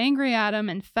must have been angry at him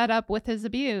and fed up with his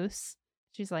abuse.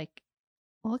 She's like,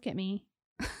 look at me.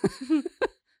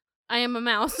 I am a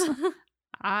mouse.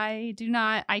 I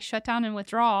shut down and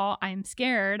withdraw. I'm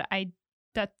scared.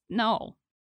 No.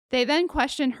 They then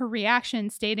questioned her reaction,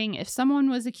 stating if someone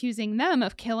was accusing them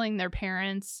of killing their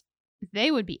parents,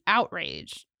 they would be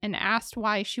outraged, and asked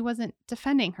why she wasn't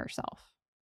defending herself.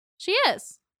 She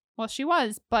is. Well, she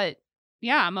was, but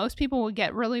yeah, most people would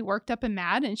get really worked up and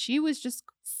mad, and she was just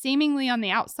seemingly on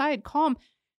the outside calm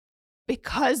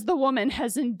because the woman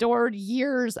has endured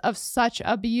years of such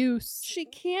abuse. She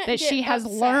can't that she has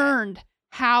learned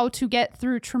how to get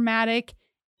through traumatic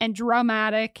and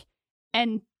dramatic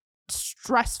and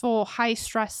stressful,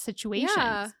 high-stress situations.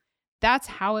 Yeah. That's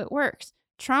how it works.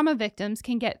 Trauma victims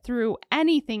can get through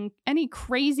anything, any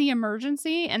crazy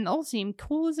emergency, and they'll seem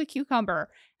cool as a cucumber.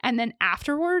 And then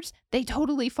afterwards, they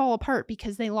totally fall apart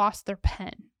because they lost their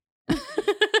pen.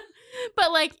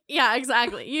 But like, yeah,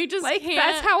 exactly. You just like, can't.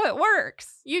 That's how it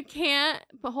works. You can't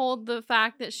hold the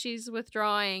fact that she's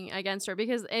withdrawing against her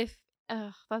because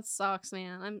that sucks,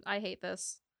 man. I hate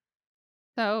this.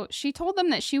 So she told them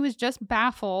that she was just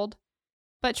baffled.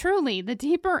 But truly, the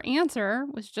deeper answer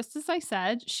was just as I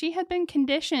said. She had been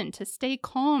conditioned to stay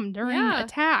calm during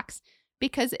attacks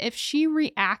because if she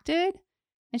reacted,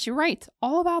 and she writes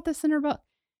all about this in her book,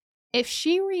 if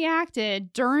she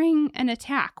reacted during an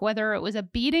attack, whether it was a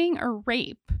beating or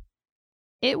rape,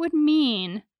 it would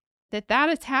mean that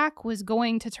attack was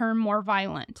going to turn more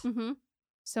violent. Mm-hmm.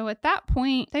 So at that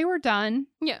point, they were done.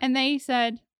 Yeah. And they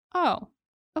said, oh,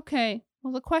 okay,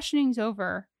 well, the questioning's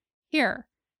over. Here,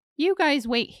 you guys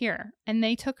wait here. And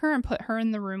they took her and put her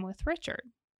in the room with Richard.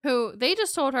 Who they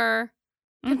just told her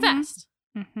confessed.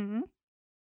 Mm-hmm.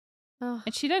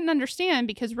 And she didn't understand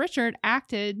because Richard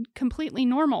acted completely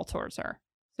normal towards her.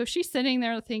 So she's sitting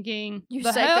there thinking, You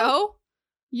the psycho? hell?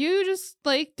 You just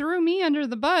like threw me under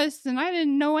the bus and I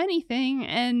didn't know anything.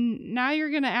 And now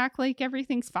you're going to act like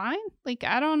everything's fine? Like,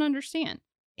 I don't understand.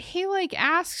 He like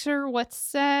asks her what's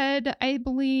said, I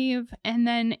believe. And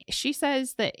then she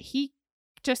says that he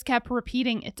just kept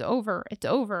repeating, it's over, it's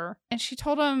over. And she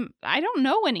told him, I don't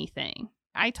know anything.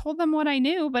 I told them what I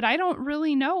knew, but I don't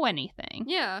really know anything.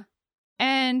 Yeah.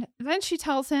 And then she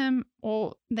tells him,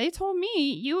 well, they told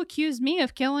me you accused me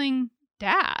of killing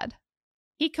Dad.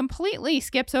 He completely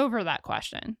skips over that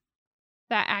question,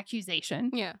 that accusation.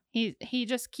 Yeah. He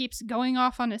just keeps going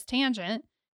off on his tangent.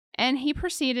 And he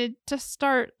proceeded to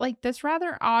start like this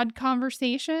rather odd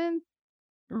conversation.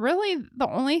 Really, the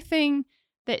only thing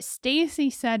that Stacy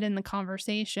said in the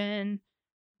conversation,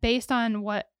 based on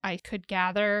what I could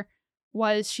gather,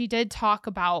 was she did talk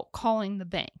about calling the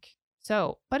bank.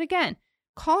 So, but again,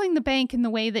 calling the bank in the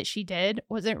way that she did,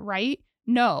 was it right?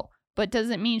 No. But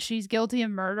does it mean she's guilty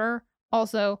of murder?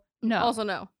 Also, no. Also,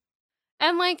 no.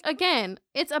 And like, again,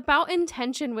 it's about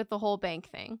intention with the whole bank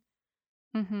thing.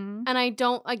 Mm-hmm. And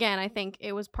I think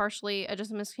it was partially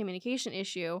just a miscommunication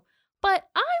issue. But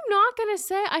I'm not going to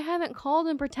say I haven't called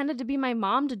and pretended to be my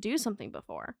mom to do something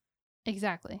before.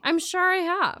 Exactly. I'm sure I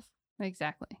have.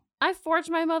 Exactly. I forged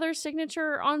my mother's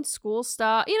signature on school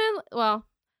stuff. Well,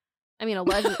 I mean,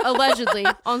 allegedly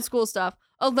on school stuff.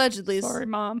 Allegedly. Sorry,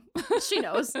 Mom. She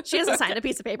knows. She hasn't signed a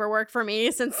piece of paperwork for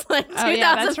me since like 2005. Oh,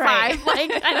 yeah, that's right.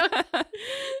 Like, I don't,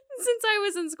 since I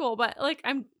was in school, but like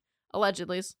I'm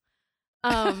allegedly.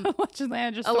 Allegedly,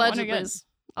 I just don't want to get...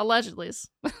 Allegedly.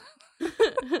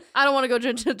 I don't want to go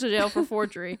to jail for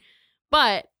forgery.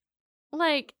 But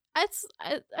like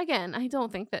again, I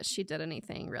don't think that she did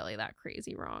anything really that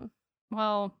crazy wrong.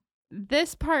 Well,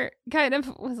 this part kind of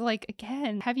was like,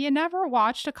 again, have you never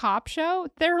watched a cop show?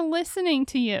 They're listening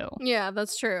to you. Yeah,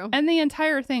 that's true. And the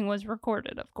entire thing was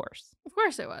recorded, of course. Of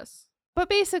course it was. But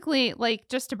basically, like,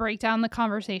 just to break down the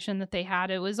conversation that they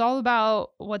had, it was all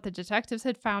about what the detectives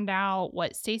had found out,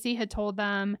 what Stacy had told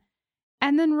them.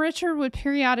 And then Richard would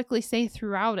periodically say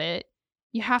throughout it,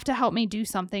 you have to help me do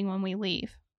something when we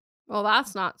leave. Well,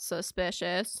 that's not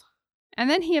suspicious. And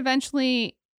then he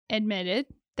eventually admitted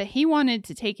that he wanted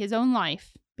to take his own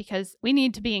life because we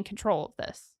need to be in control of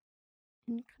this.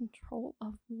 In control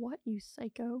of what, you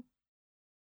psycho?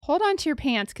 Hold on to your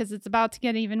pants because it's about to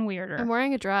get even weirder. I'm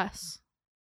wearing a dress.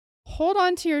 Hold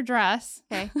on to your dress.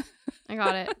 Okay. I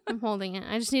got it. I'm holding it.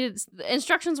 I just needed... The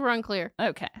instructions were unclear.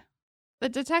 Okay. The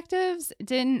detectives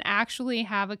didn't actually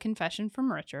have a confession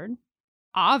from Richard.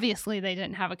 Obviously, they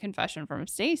didn't have a confession from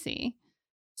Stacy.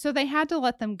 So they had to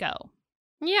let them go.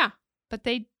 Yeah. But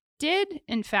they did,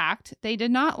 in fact, they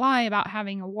did not lie about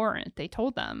having a warrant. They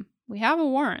told them, we have a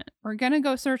warrant. We're going to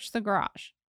go search the garage.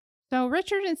 So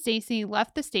Richard and Stacy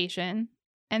left the station,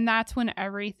 and that's when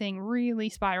everything really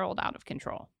spiraled out of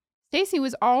control. Stacy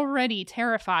was already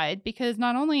terrified because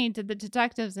not only did the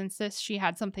detectives insist she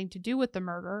had something to do with the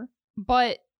murder,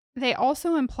 but they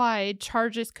also implied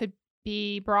charges could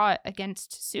be brought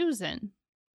against Susan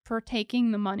for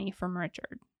taking the money from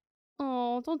Richard.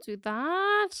 Oh, don't do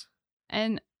that.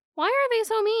 And why are they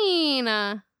so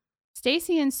mean?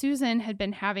 Stacy and Susan had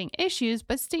been having issues,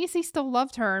 but Stacy still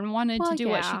loved her and wanted to do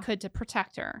what she could to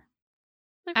protect her.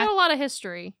 They've got a lot of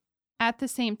history. At the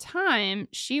same time,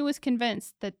 she was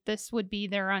convinced that this would be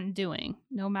their undoing,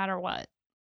 no matter what.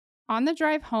 On the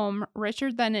drive home,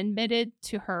 Richard then admitted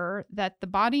to her that the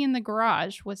body in the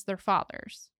garage was their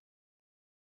father's.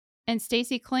 And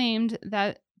Stacy claimed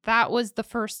that that was the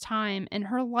first time in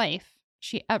her life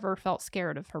she ever felt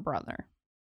scared of her brother.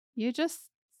 You just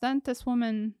sent this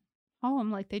woman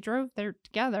home, like they drove there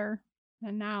together,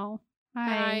 and now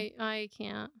I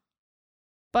can't.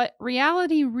 But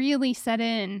reality really set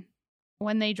in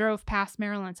when they drove past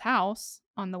Marilyn's house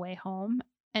on the way home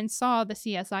and saw the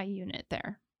CSI unit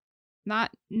there.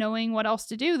 Not knowing what else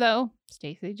to do, though,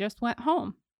 Stacy just went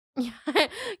home.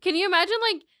 Can you imagine,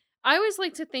 like, I always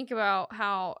like to think about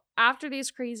how after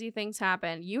these crazy things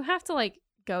happen, you have to, like,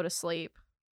 go to sleep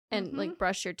and, like,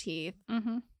 brush your teeth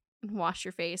and wash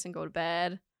your face and go to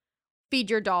bed, feed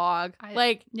your dog.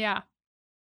 Yeah.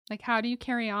 Like, how do you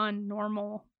carry on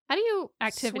normal How do you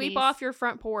activities? sweep off your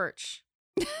front porch?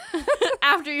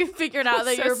 After you figured out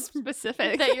that So you're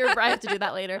specific. I have to do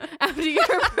that later. After your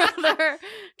brother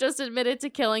just admitted to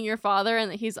killing your father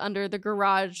and that he's under the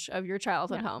garage of your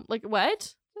childhood home. Like,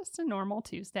 what? Just a normal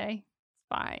Tuesday. It's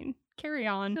fine. Carry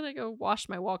on. I'm gonna go wash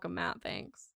my welcome mat,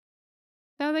 thanks.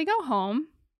 So they go home,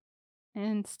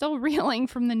 and still reeling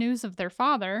from the news of their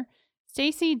father,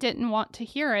 Stacy didn't want to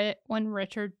hear it when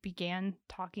Richard began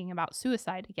talking about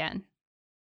suicide again.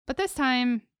 But this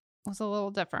time was a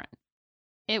little different.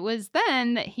 It was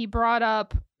then that he brought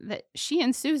up that she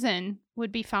and Susan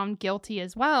would be found guilty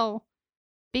as well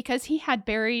because he had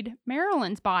buried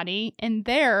Marilyn's body in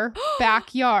their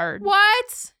backyard.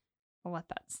 What? I'll let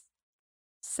that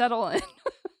settle in.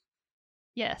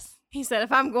 Yes. He said,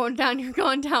 if I'm going down, you're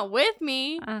going down with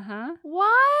me. Uh-huh. What?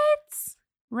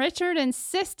 Richard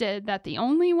insisted that the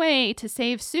only way to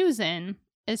save Susan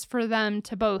is for them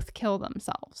to both kill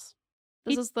themselves.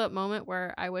 This is the moment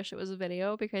where I wish it was a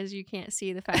video because you can't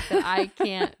see the fact that I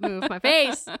can't move my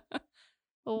face.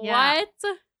 What?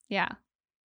 Yeah.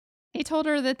 He told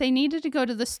her that they needed to go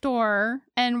to the store,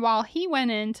 and while he went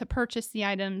in to purchase the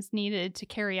items needed to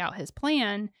carry out his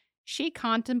plan, she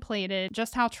contemplated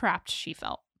just how trapped she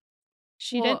felt.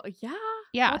 Yeah.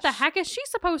 Yeah. What the heck is she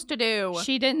supposed to do?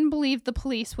 She didn't believe the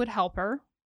police would help her,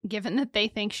 given that they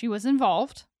think she was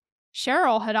involved.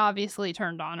 Cheryl had obviously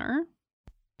turned on her.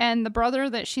 And the brother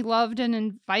that she loved and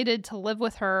invited to live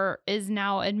with her is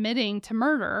now admitting to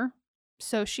murder.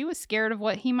 So she was scared of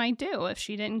what he might do if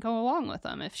she didn't go along with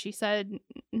him. If she said,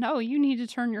 no, you need to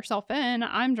turn yourself in,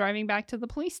 I'm driving back to the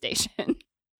police station.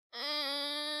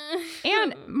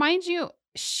 And mind you,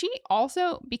 she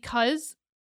also, because,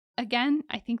 again,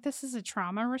 I think this is a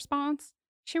trauma response,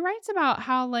 she writes about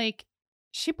how, like,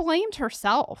 she blamed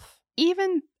herself.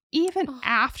 Even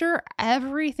after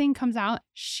everything comes out,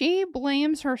 she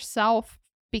blames herself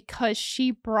because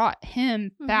she brought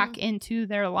him back into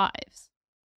their lives.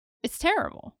 It's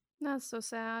terrible. That's so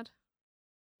sad.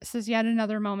 This is yet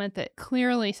another moment that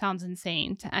clearly sounds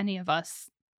insane to any of us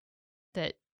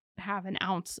that have an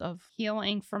ounce of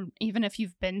healing from, even if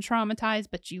you've been traumatized,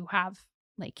 but you have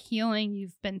like healing,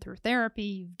 you've been through therapy,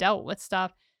 you've dealt with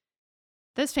stuff.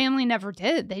 This family never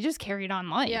did. They just carried on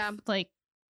life. Yeah. Like,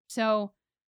 so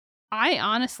I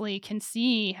honestly can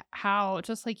see how,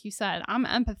 just like you said, I'm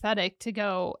empathetic to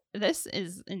go, this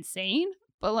is insane,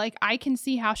 but like I can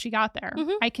see how she got there.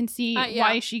 I can see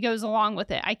why she goes along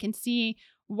with it. I can see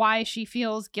why she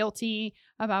feels guilty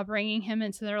about bringing him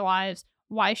into their lives,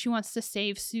 why she wants to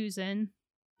save Susan.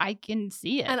 I can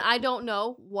see it. And I don't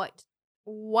know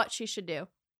what she should do.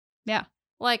 Yeah.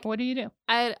 Like, what do you do?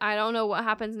 I don't know what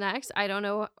happens next. I don't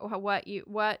know what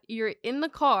you're in the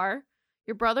car.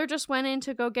 Your brother just went in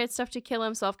to go get stuff to kill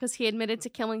himself because he admitted to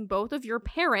killing both of your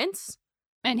parents.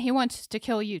 And he wants to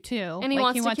kill you too. And he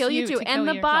wants to kill you too. And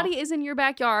the body is in your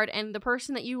backyard and the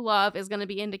person that you love is going to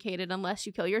be indicated unless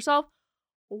you kill yourself.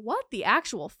 What the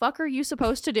actual fuck are you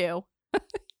supposed to do?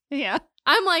 Yeah.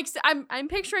 I'm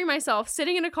picturing myself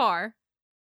sitting in a car.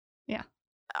 Yeah.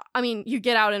 I mean, you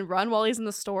get out and run while he's in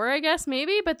the store, I guess,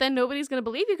 maybe, but then nobody's going to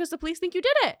believe you because the police think you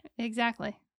did it.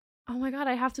 Exactly. Oh my God,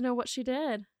 I have to know what she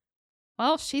did.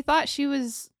 Well, she thought she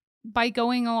was, by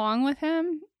going along with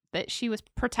him, that she was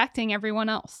protecting everyone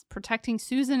else, protecting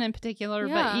Susan in particular,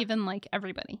 but even like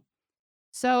everybody.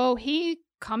 So he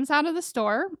comes out of the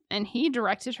store and he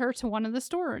directed her to one of the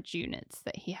storage units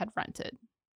that he had rented.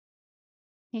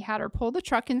 He had her pull the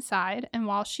truck inside, and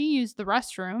while she used the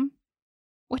restroom,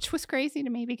 which was crazy to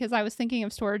me because I was thinking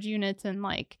of storage units in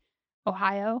like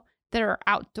Ohio that are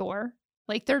outdoor.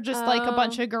 Like they're just like a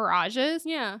bunch of garages.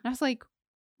 Yeah. And I was like,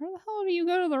 where the hell do you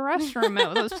go to the restroom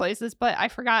at those places? But I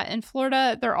forgot, in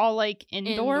Florida, they're all like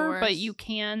indoor, but you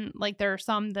can, like, there are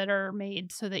some that are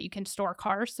made so that you can store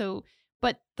cars. So,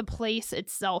 but the place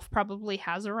itself probably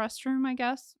has a restroom, I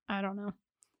guess. I don't know.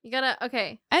 You gotta,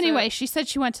 okay. Anyway, she said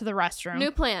she went to the restroom.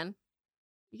 New plan.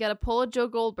 You gotta pull a Joe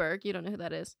Goldberg. You don't know who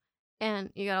that is.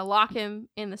 And you gotta lock him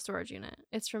in the storage unit.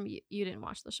 It's from you. You didn't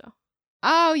watch the show.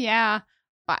 Oh, yeah.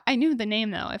 I knew the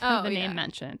name, though. I've heard the name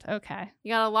mentioned. Okay.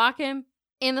 You gotta lock him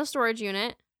in the storage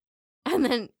unit, and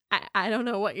then I don't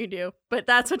know what you do, but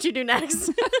that's what you do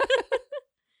next.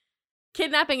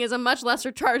 Kidnapping is a much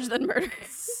lesser charge than murder.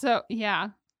 So, yeah.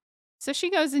 So she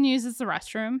goes and uses the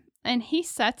restroom, and he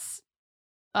sets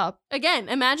up. Again,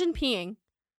 imagine peeing.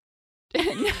 And,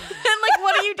 like,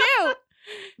 what do you do?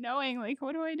 Knowing, like,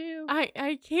 what do I do?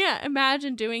 I can't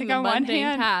imagine doing like the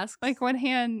mundane tasks. Like, one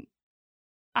hand,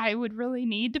 I would really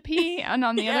need to pee, and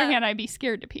on the other hand, I'd be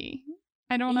scared to pee.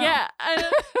 I don't know. Yeah.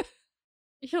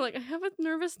 You're like, I have a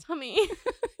nervous tummy.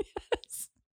 Yes.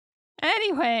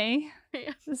 Anyway,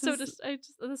 sorry.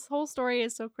 This whole story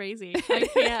is so crazy. I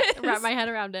can't wrap my head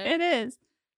around it. It is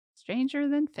stranger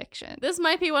than fiction. This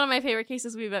might be one of my favorite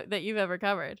cases that you've ever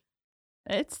covered.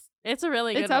 It's a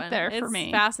really good one. It's up there for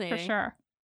me. Fascinating. For sure.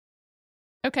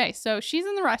 Okay, so she's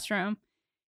in the restroom.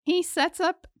 He sets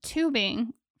up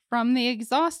tubing from the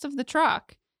exhaust of the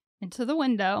truck into the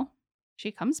window.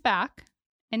 She comes back,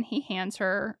 and he hands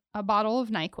her a bottle of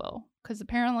NyQuil. Because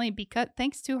apparently,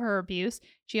 thanks to her abuse,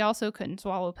 she also couldn't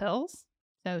swallow pills.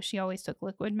 So she always took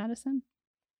liquid medicine.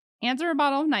 Hands her a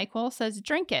bottle of NyQuil, says,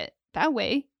 drink it. That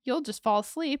way, you'll just fall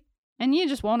asleep, and you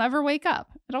just won't ever wake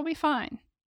up. It'll be fine.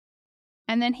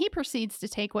 And then he proceeds to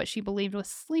take what she believed was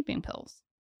sleeping pills.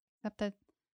 Except that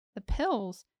the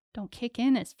pills don't kick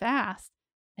in as fast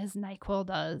as NyQuil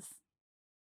does.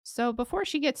 So before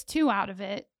she gets too out of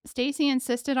it, Stacy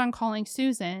insisted on calling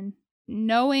Susan,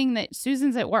 knowing that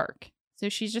Susan's at work. So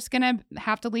she's just going to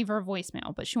have to leave her a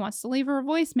voicemail. But she wants to leave her a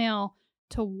voicemail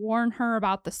to warn her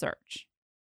about the search.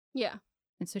 Yeah.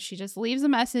 And so she just leaves a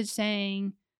message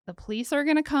saying, the police are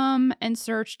going to come and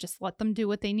search. Just let them do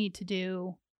what they need to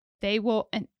do. They will,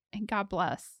 and God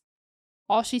bless.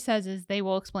 All she says is they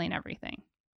will explain everything.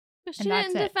 But she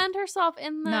didn't defend herself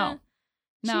in the...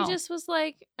 No. She just was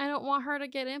like, I don't want her to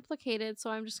get implicated, so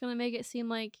I'm just going to make it seem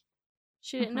like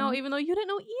she didn't know, even though you didn't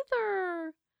know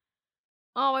either.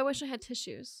 Oh, I wish I had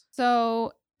tissues.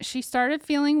 So she started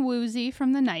feeling woozy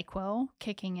from the NyQuil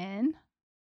kicking in.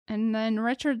 And then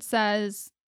Richard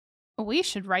says, we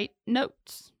should write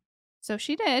notes. So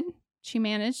she did. She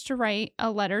managed to write a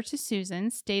letter to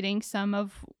Susan stating some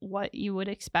of what you would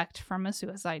expect from a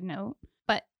suicide note.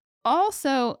 But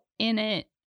also in it,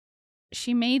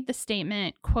 she made the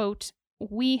statement, quote,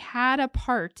 we had a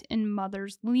part in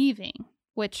Mother's leaving,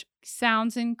 which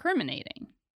sounds incriminating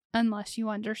unless you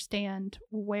understand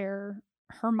where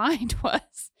her mind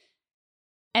was.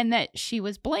 And that she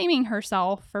was blaming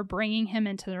herself for bringing him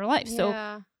into their life. Yeah.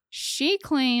 So she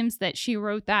claims that she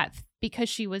wrote that because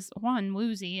she was, one,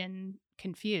 woozy and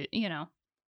confused,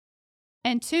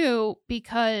 and two,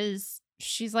 because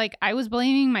she's like, I was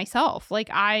blaming myself. Like,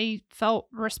 I felt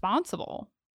responsible.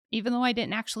 Even though I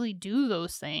didn't actually do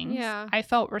those things, I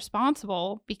felt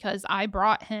responsible because I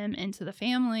brought him into the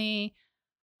family.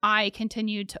 I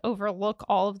continued to overlook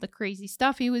all of the crazy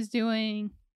stuff he was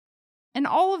doing. And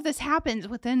all of this happens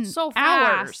within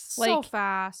hours. So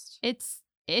fast.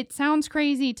 It sounds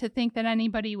crazy to think that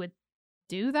anybody would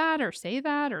do that or say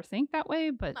that or think that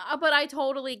way, but I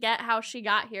totally get how she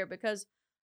got here because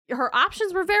her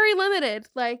options were very limited.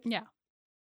 Yeah.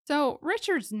 So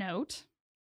Richard's note,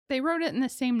 they wrote it in the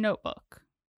same notebook,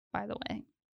 by the way.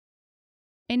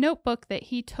 A notebook that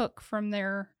he took from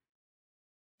their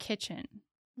kitchen.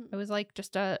 It was like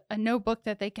just a notebook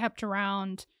that they kept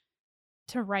around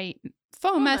to write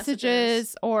phone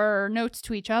messages or notes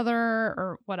to each other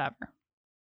or whatever.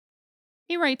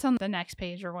 He writes on the next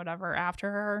page or whatever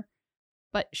after her,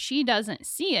 but she doesn't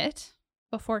see it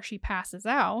before she passes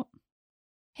out.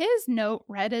 His note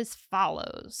read as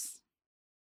follows,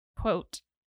 quote,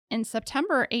 in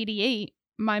September 88,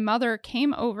 my mother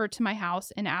came over to my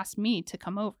house and asked me to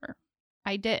come over.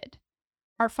 I did.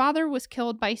 Our father was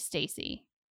killed by Stacy.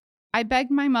 I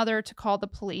begged my mother to call the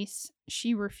police.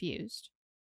 She refused.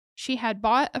 She had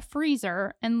bought a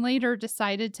freezer and later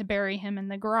decided to bury him in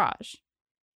the garage.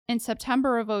 In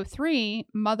September of 2003,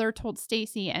 Mother told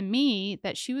Stacy and me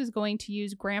that she was going to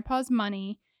use Grandpa's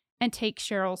money and take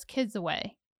Cheryl's kids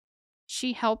away.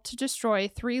 She helped to destroy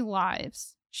 3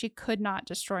 lives. She could not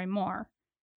destroy more.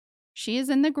 She is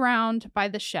in the ground by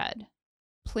the shed.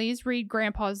 Please read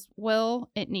Grandpa's will.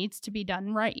 It needs to be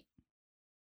done right.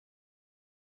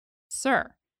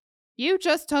 Sir, you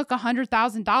just took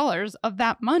 $100,000 of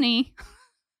that money,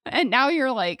 and now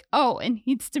you're like, oh, it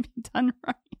needs to be done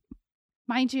right.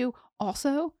 Mind you,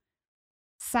 also,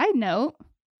 side note,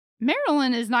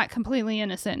 Marilyn is not completely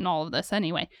innocent in all of this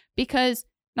anyway, because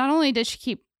not only did she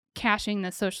keep cashing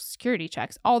the Social Security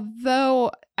checks,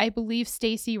 although I believe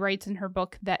Stacy writes in her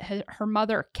book that her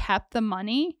mother kept the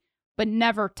money, but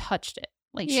never touched it.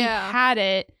 Like, she had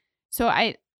it. So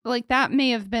that may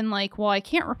have been like, well, I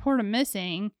can't report him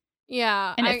missing.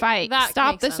 Yeah. And if I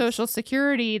stop the Social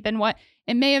Security, then what?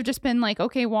 It may have just been like,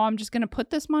 okay, well, I'm just going to put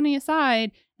this money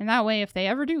aside. And that way, if they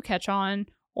ever do catch on,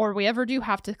 or we ever do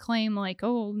have to claim like,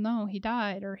 oh, no, he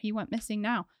died, or he went missing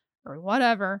now, or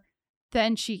whatever,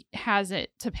 then she has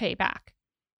it to pay back.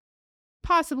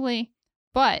 Possibly.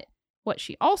 But what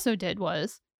she also did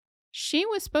was she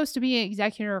was supposed to be an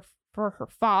executor for her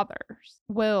father's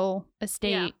will,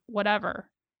 estate, whatever.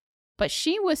 But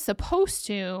she was supposed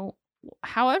to,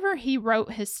 however he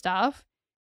wrote his stuff,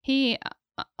 he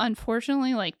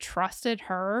unfortunately trusted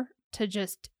her to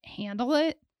just handle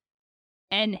it.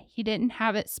 And he didn't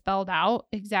have it spelled out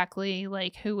exactly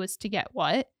like who was to get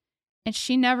what. And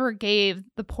she never gave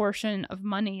the portion of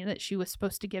money that she was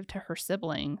supposed to give to her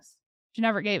siblings. She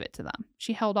never gave it to them.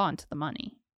 She held on to the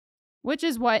money, which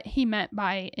is what he meant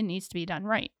by it needs to be done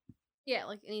right. Yeah,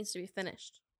 like it needs to be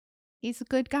finished. He's a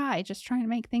good guy, just trying to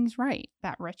make things right,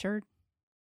 that Richard.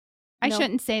 I No.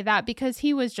 shouldn't say that because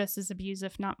he was just as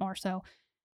abusive, not more so.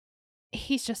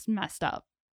 He's just messed up.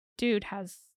 Dude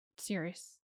has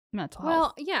serious mental health.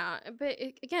 Well, yeah, but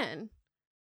again,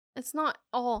 it's not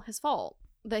all his fault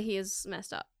that he is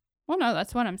messed up. Well, no,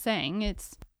 that's what I'm saying.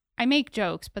 I make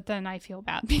jokes, but then I feel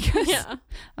bad because Yeah.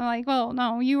 I'm like, well,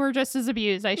 no, you were just as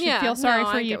abused. I should Yeah, feel sorry no,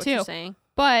 for I you get what too. you're saying.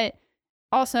 But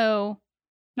also,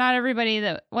 not everybody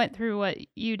that went through what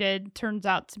you did turns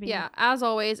out to be. Yeah, as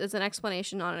always, it's an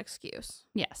explanation, not an excuse.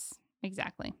 Yes,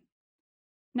 exactly.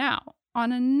 Now,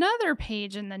 on another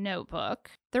page in the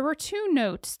notebook, there were 2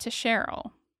 notes to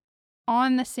Cheryl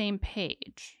on the same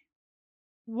page.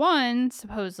 One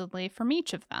supposedly from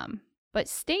each of them, but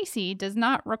Stacy does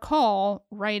not recall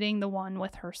writing the one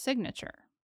with her signature.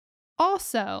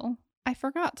 Also, I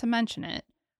forgot to mention it,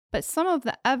 but some of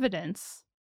the evidence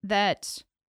that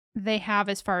they have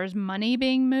as far as money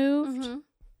being moved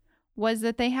was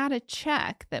that they had a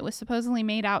check that was supposedly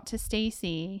made out to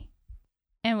Stacy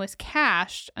and was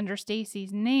cashed under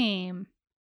Stacy's name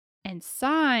and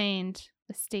signed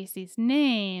with Stacy's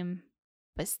name.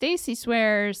 But Stacy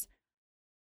swears,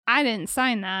 I didn't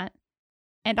sign that.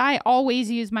 And I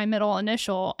always use my middle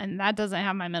initial, and that doesn't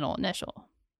have my middle initial.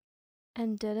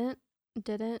 And didn't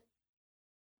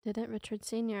Richard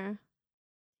Sr.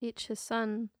 teach his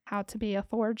son how to be a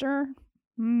forger?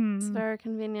 It's very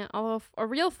convenient. Although a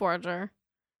real forger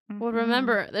would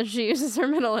remember that she uses her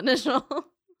middle initial.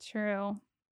 True.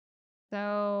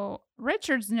 So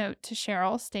Richard's note to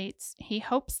Cheryl states he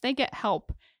hopes they get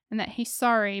help and that he's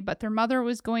sorry, but their mother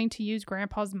was going to use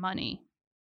Grandpa's money.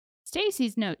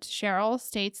 Stacy's note to Cheryl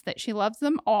states that she loves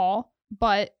them all,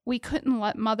 but we couldn't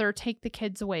let Mother take the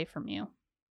kids away from you.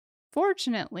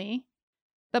 Fortunately,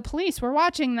 the police were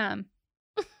watching them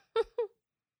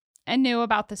and knew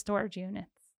about the storage units.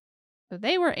 So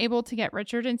they were able to get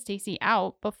Richard and Stacy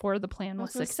out before the plan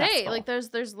was successful.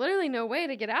 There's literally no way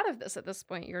to get out of this at this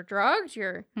point. You're drugged.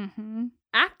 You're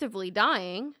actively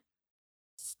dying.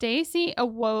 Stacy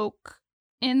awoke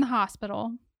in the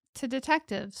hospital to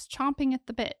detectives chomping at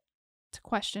the bit to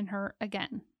question her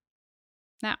again.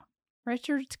 Now,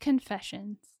 Richard's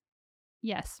confessions.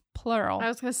 Yes, plural. I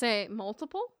was going to say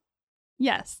multiple?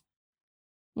 Yes.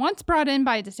 Once brought in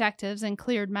by detectives and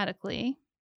cleared medically,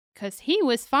 because he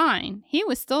was fine. He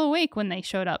was still awake when they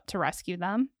showed up to rescue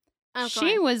them. Okay.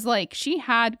 She was like, she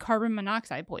had carbon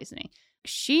monoxide poisoning.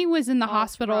 She was in the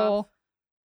hospital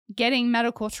getting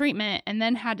medical treatment and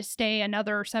then had to stay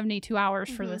another 72 hours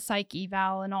for the psych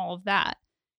eval and all of that.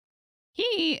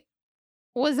 He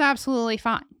was absolutely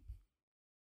fine.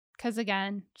 Because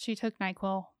again, she took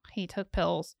NyQuil, he took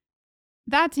pills.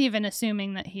 That's even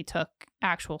assuming that he took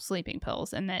actual sleeping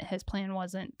pills and that his plan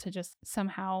wasn't to just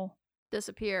somehow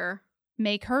disappear,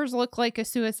 make hers look like a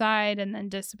suicide, and then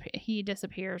he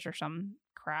disappears or some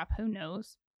crap. Who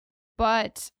knows?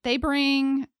 But they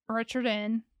bring Richard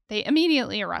in. They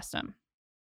immediately arrest him.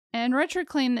 And Richard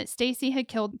claimed that Stacy had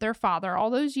killed their father all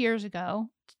those years ago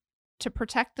to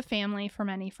protect the family from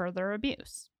any further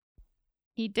abuse.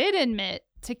 He did admit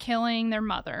to killing their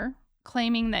mother,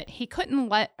 claiming that he couldn't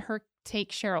let her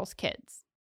take Cheryl's kids.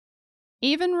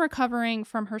 Even recovering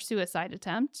from her suicide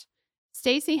attempt,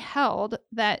 Stacy held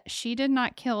that she did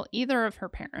not kill either of her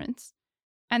parents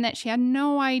and that she had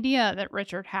no idea that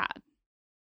Richard had.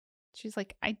 She's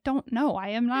like, I don't know. I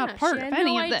am not part of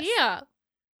any of this.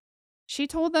 She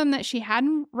told them that she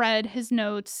hadn't read his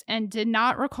notes and did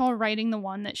not recall writing the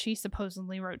one that she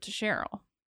supposedly wrote to Cheryl.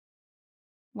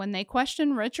 When they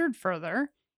questioned Richard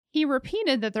further, he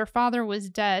repeated that their father was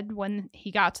dead when he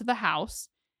got to the house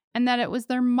and that it was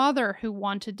their mother who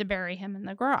wanted to bury him in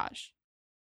the garage.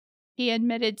 He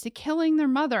admitted to killing their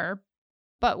mother,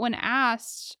 but when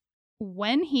asked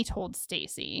when he told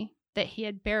Stacy that he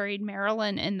had buried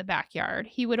Marilyn in the backyard,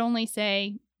 he would only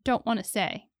say, "Don't want to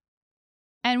say."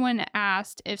 And when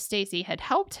asked if Stacy had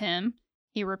helped him,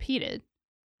 he repeated,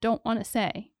 "Don't want to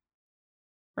say."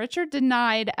 Richard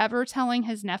denied ever telling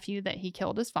his nephew that he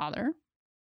killed his father.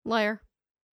 Liar.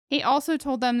 He also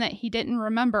told them that he didn't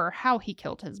remember how he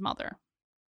killed his mother.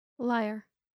 Liar.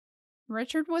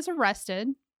 Richard was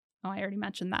arrested. Oh, I already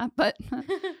mentioned that, but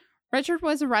Richard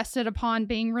was arrested upon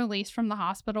being released from the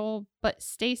hospital, but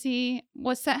Stacy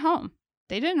was sent home.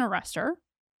 They didn't arrest her.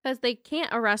 Because they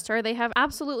can't arrest her. They have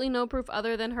absolutely no proof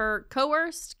other than her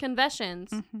coerced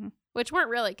confessions Which weren't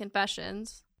really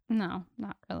confessions. No,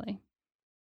 not really.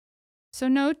 So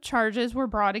no charges were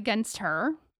brought against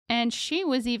her, and she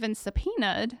was even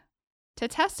subpoenaed to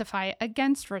testify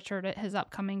against Richard at his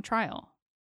upcoming trial.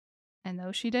 And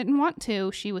though she didn't want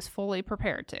to, she was fully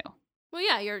prepared to. Well,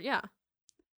 yeah.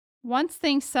 Once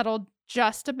things settled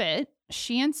just a bit,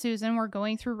 she and Susan were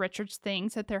going through Richard's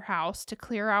things at their house to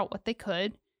clear out what they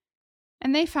could,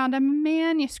 and they found a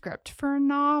manuscript for a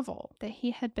novel that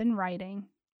he had been writing.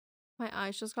 My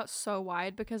eyes just got so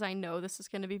wide because I know this is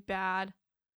going to be bad.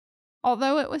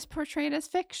 Although it was portrayed as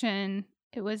fiction,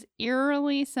 it was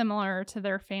eerily similar to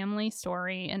their family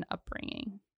story and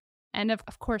upbringing, and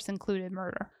of course included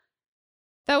murder.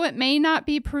 Though it may not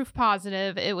be proof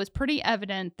positive, it was pretty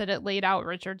evident that it laid out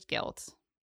Richard's guilt.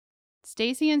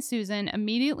 Stacy and Susan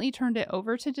immediately turned it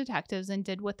over to detectives and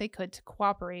did what they could to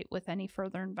cooperate with any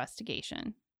further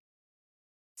investigation.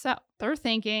 So they're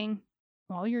thinking,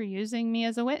 well, you're using me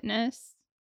as a witness.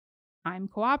 I'm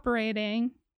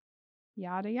cooperating.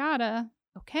 Yada, yada.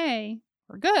 Okay,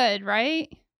 we're good, right?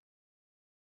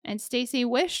 And Stacy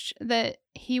wished that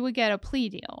he would get a plea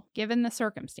deal, given the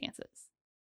circumstances.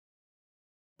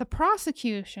 The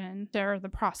prosecution, or the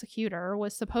prosecutor,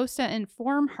 was supposed to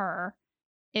inform her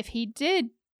if he did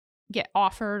get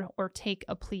offered or take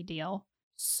a plea deal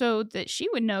so that she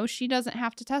would know she doesn't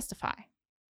have to testify.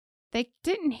 They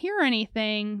didn't hear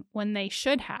anything when they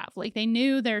should have. Like, they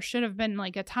knew there should have been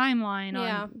like a timeline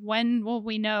on when will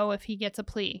we know if he gets a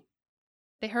plea.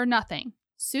 They heard nothing.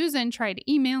 Susan tried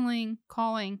emailing,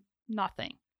 calling,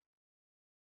 nothing.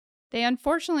 They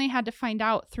unfortunately had to find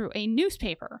out through a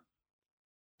newspaper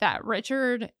that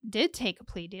Richard did take a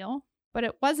plea deal, but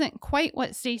it wasn't quite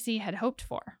what Stacy had hoped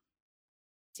for.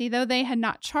 See, though they had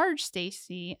not charged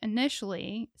Stacy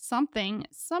initially, something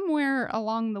somewhere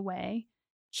along the way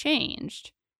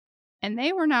changed, and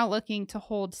they were now looking to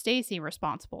hold Stacy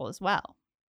responsible as well.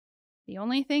 The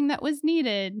only thing that was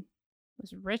needed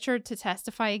was Richard to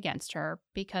testify against her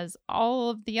because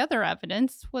all of the other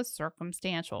evidence was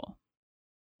circumstantial.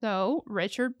 So,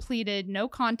 Richard pleaded no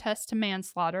contest to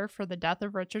manslaughter for the death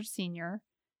of Richard Sr.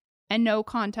 and no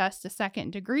contest to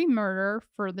second-degree murder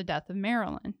for the death of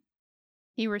Marilyn.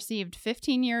 He received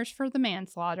 15 years for the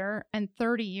manslaughter and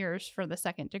 30 years for the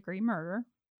second-degree murder.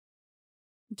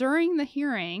 During the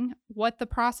hearing, what the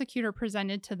prosecutor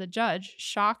presented to the judge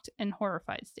shocked and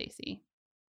horrified Stacy.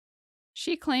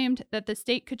 She claimed that the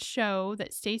state could show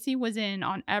that Stacy was in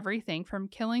on everything from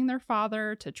killing their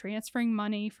father to transferring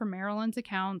money from Marilyn's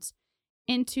accounts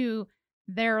into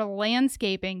their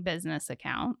landscaping business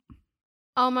account.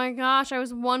 Oh my gosh, I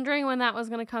was wondering when that was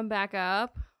going to come back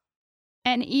up.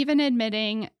 And even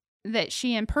admitting that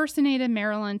she impersonated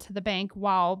Marilyn to the bank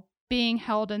while being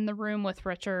held in the room with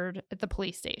Richard at the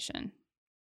police station.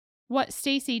 What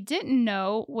Stacy didn't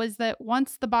know was that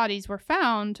once the bodies were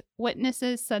found,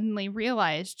 witnesses suddenly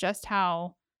realized just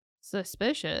how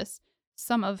suspicious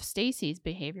some of Stacy's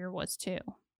behavior was too.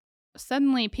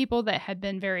 Suddenly, people that had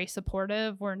been very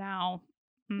supportive were now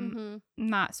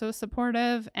not so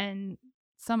supportive, and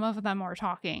some of them were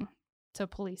talking to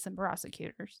police and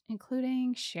prosecutors,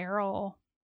 including Cheryl.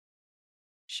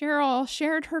 Cheryl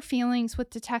shared her feelings with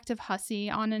Detective Hussey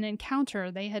on an encounter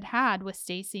they had had with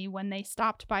Stacy when they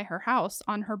stopped by her house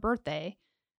on her birthday,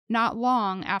 not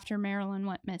long after Marilyn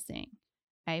went missing.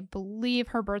 I believe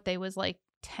her birthday was like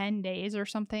 10 days or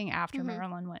something after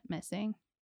Marilyn went missing.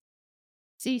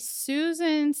 See,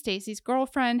 Susan, Stacy's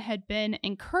girlfriend, had been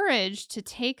encouraged to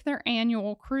take their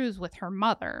annual cruise with her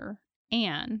mother,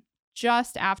 Anne,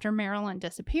 just after Marilyn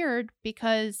disappeared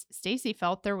because Stacy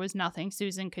felt there was nothing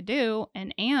Susan could do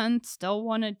and Anne still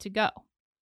wanted to go.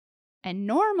 And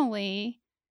normally,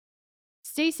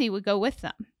 Stacy would go with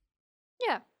them.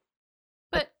 Yeah.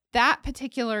 But that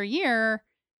particular year,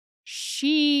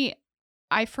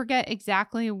 I forget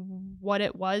exactly what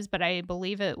it was, but I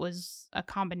believe it was a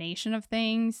combination of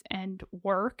things and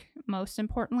work, most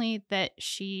importantly, that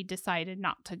she decided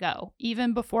not to go,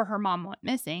 even before her mom went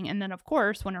missing. And then, of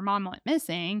course, when her mom went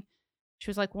missing, she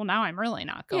was like, well, now I'm really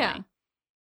not going. Yeah.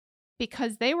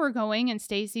 Because they were going and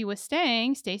Stacy was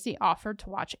staying, Stacy offered to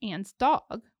watch Anne's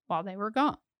dog while they were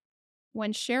gone.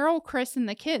 When Cheryl, Chris, and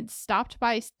the kids stopped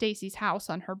by Stacy's house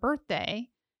on her birthday,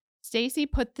 Stacy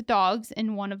put the dogs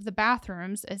in one of the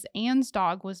bathrooms as Anne's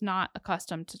dog was not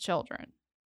accustomed to children.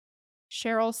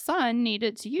 Cheryl's son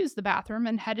needed to use the bathroom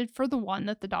and headed for the one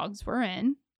that the dogs were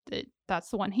in.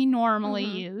 That's the one he normally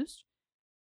used.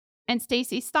 And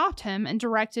Stacy stopped him and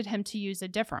directed him to use a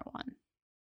different one.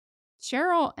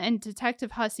 Cheryl and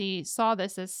Detective Hussey saw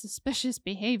this as suspicious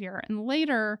behavior, and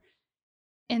later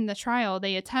in the trial,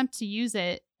 they attempt to use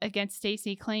it against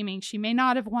Stacy, claiming she may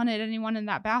not have wanted anyone in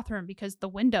that bathroom because the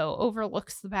window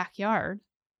overlooks the backyard.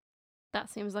 That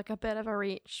seems like a bit of a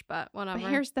reach, but whatever. But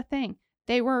here's the thing.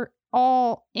 They were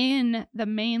all in the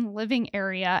main living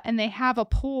area, and they have a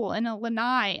pool and a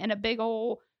lanai and a big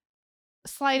old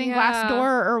sliding glass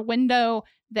door or window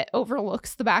that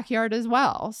overlooks the backyard as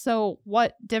well. So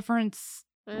what difference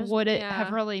would it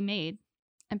have really made?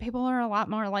 And people are a lot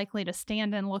more likely to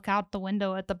stand and look out the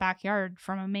window at the backyard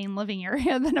from a main living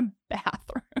area than a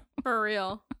bathroom. For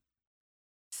real.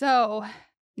 So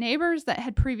neighbors that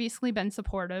had previously been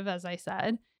supportive, as I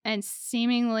said, and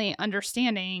seemingly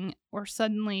understanding were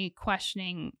suddenly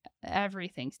questioning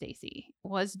everything Stacy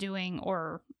was doing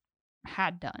or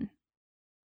had done.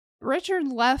 Richard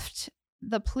left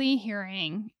the plea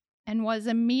hearing and was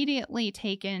immediately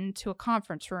taken to a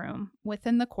conference room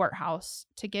within the courthouse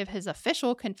to give his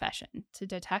official confession to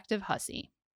Detective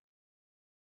Hussey.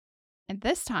 And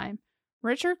this time,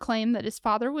 Richard claimed that his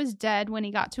father was dead when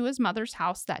he got to his mother's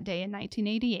house that day in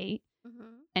 1988,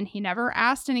 and he never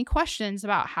asked any questions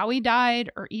about how he died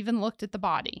or even looked at the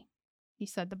body. He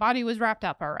said the body was wrapped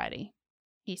up already.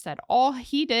 He said all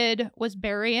he did was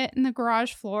bury it in the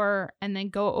garage floor and then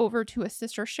go over to his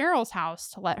sister Cheryl's house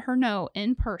to let her know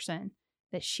in person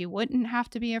that she wouldn't have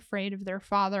to be afraid of their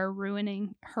father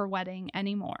ruining her wedding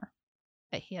anymore,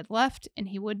 that he had left and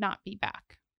he would not be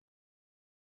back.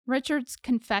 Richard's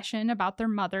confession about their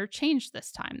mother changed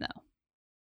this time, though.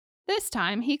 This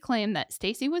time, he claimed that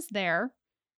Stacy was there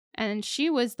and she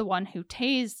was the one who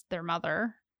tased their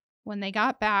mother when they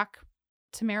got back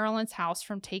to Marilyn's house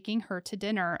from taking her to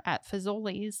dinner at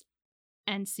Fazoli's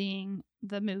and seeing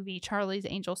the movie Charlie's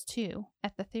Angels 2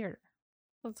 at the theater.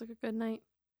 Sounds like a good night.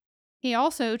 He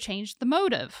also changed the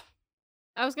motive.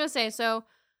 I was going to say, so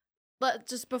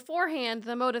just beforehand,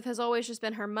 the motive has always just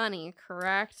been her money,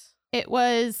 correct? It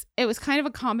was kind of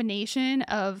a combination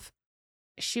of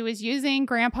she was using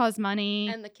Grandpa's money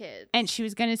and the kids, and she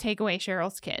was going to take away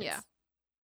Cheryl's kids. Yeah.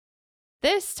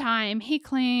 This time, he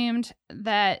claimed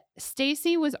that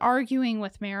Stacy was arguing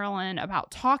with Marilyn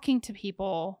about talking to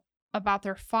people about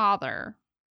their father,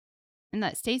 and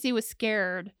that Stacy was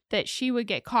scared that she would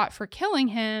get caught for killing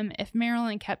him if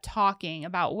Marilyn kept talking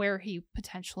about where he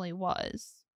potentially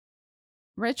was.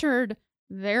 Richard,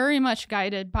 very much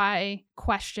guided by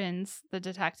questions the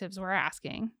detectives were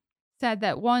asking, said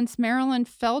that once Marilyn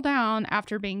fell down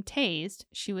after being tased,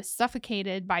 she was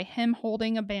suffocated by him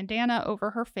holding a bandana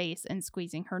over her face and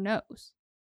squeezing her nose.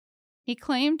 He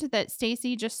claimed that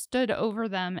Stacy just stood over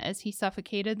them as he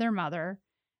suffocated their mother,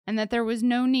 and that there was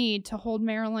no need to hold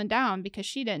Marilyn down because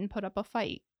she didn't put up a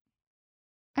fight.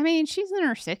 I mean, she's in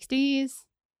her 60s.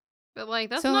 But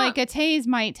that's so a tase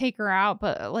might take her out,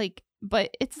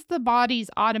 but it's the body's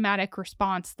automatic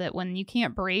response that when you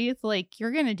can't breathe,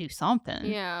 you're going to do something.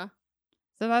 Yeah.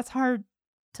 So that's hard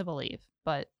to believe,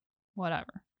 but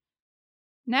whatever.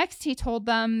 Next, he told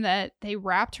them that they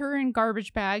wrapped her in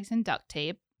garbage bags and duct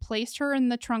tape, placed her in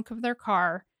the trunk of their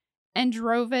car, and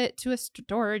drove it to a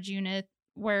storage unit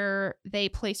where they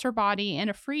placed her body in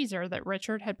a freezer that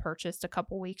Richard had purchased a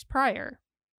couple weeks prior.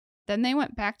 Then they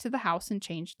went back to the house and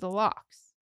changed the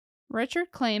locks.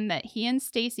 Richard claimed that he and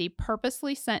Stacy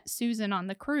purposely sent Susan on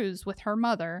the cruise with her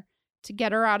mother to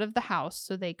get her out of the house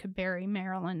so they could bury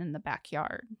Marilyn in the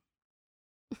backyard.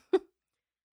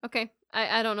 Okay,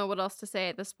 I don't know what else to say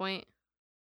at this point.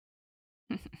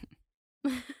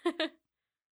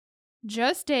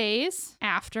 Just days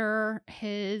after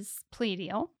his plea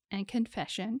deal and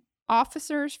confession,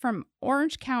 officers from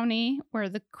Orange County, where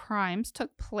the crimes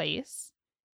took place,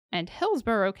 and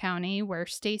Hillsborough County, where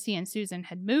Stacy and Susan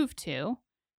had moved to,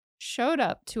 showed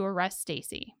up to arrest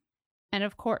Stacy. And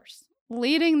of course,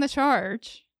 leading the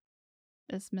charge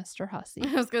is Mr. Hussey.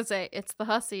 I was going to say, it's the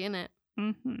Hussey, isn't it?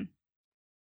 Mm-hmm.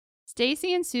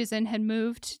 Stacy and Susan had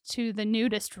moved to the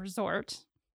nudist resort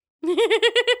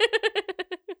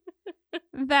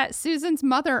that Susan's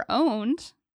mother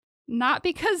owned, not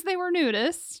because they were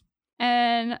nudists,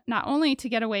 and not only to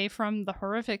get away from the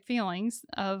horrific feelings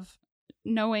of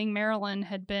knowing Marilyn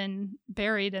had been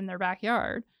buried in their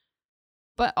backyard,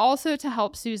 but also to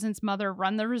help Susan's mother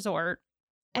run the resort.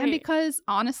 Wait. And because,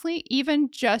 honestly, even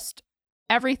just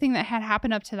everything that had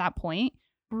happened up to that point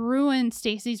ruined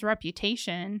Stacy's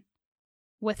reputation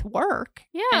with work.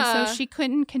 Yeah. And so she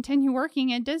couldn't continue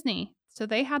working at Disney. So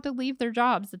they had to leave their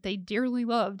jobs that they dearly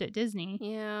loved at Disney.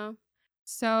 Yeah.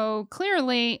 So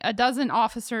clearly, a dozen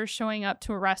officers showing up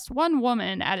to arrest one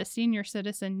woman at a senior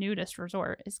citizen nudist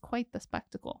resort is quite the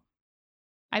spectacle.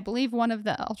 I believe one of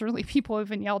the elderly people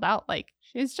even yelled out,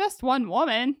 she's just one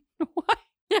woman. Why?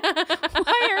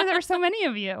 Why are there so many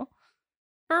of you?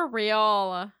 For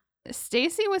real.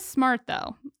 Stacy was smart,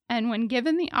 though, and when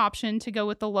given the option to go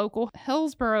with the local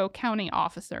Hillsborough County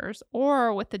officers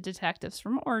or with the detectives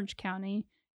from Orange County,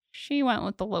 she went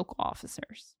with the local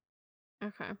officers.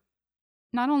 Okay.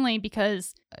 Not only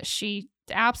because she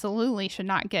absolutely should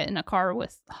not get in a car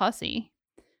with Hussey,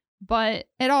 but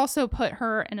it also put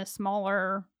her in a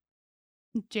smaller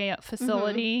jail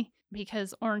facility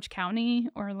because Orange County,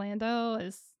 Orlando,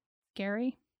 is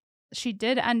scary. She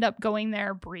did end up going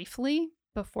there briefly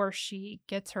before she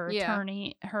gets her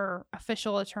attorney, her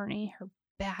official attorney, her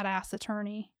badass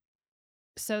attorney.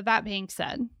 So that being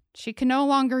said, she can no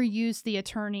longer use the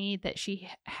attorney that she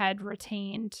had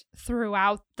retained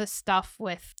throughout the stuff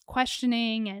with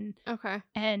questioning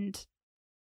and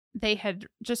they had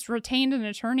just retained an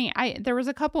attorney. There was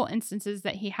a couple instances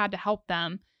that he had to help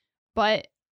them, but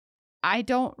I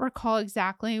don't recall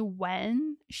exactly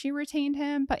when she retained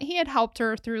him, but he had helped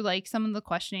her through like some of the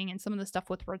questioning and some of the stuff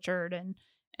with Richard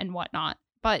and whatnot.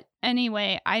 But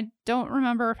anyway, I don't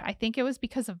remember. I think it was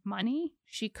because of money.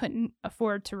 She couldn't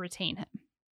afford to retain him.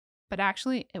 But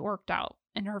actually, it worked out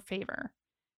in her favor.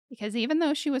 Because even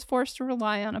though she was forced to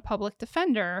rely on a public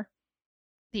defender,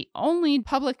 the only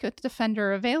public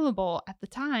defender available at the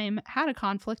time had a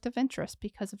conflict of interest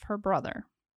because of her brother.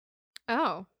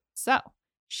 Oh. So,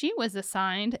 she was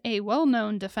assigned a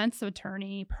well-known defense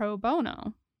attorney pro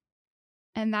bono.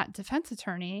 And that defense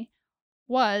attorney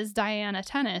was Diana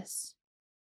Tennis,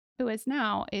 who is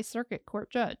now a circuit court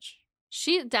judge.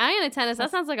 Diana Tennis,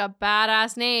 that sounds like a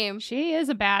badass name. She is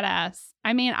a badass.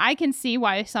 I mean, I can see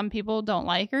why some people don't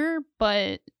like her,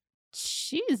 but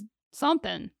she's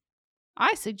something.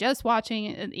 I suggest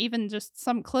watching even just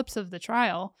some clips of the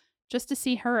trial just to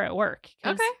see her at work.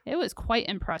 Okay. It was quite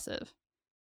impressive.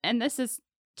 And this is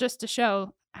just to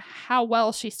show how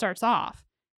well she starts off.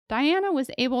 Diana was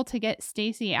able to get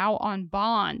Stacy out on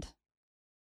bond,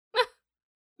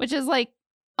 which is like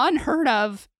unheard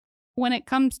of when it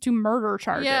comes to murder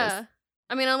charges. Yeah.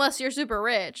 I mean, unless you're super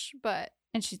rich, but...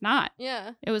 And she's not.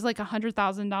 Yeah. It was like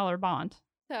 $100,000 bond.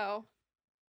 So,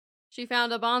 she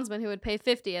found a bondsman who would pay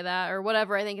 50 of that or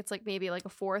whatever. I think it's like maybe like a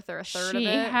fourth or a third of it.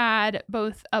 She had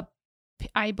both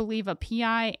I believe a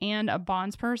PI and a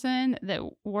bondsperson that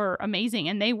were amazing,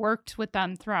 and they worked with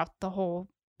them throughout the whole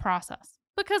process.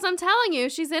 Because I'm telling you,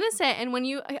 she's innocent, and when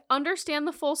you understand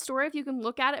the full story, if you can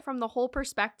look at it from the whole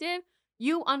perspective,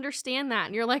 you understand that,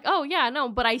 and you're like, oh yeah, no,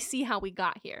 but I see how we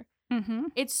got here. Mm-hmm.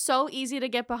 It's so easy to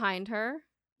get behind her.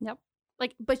 Yep.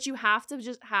 Like, but you have to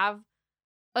just have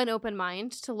an open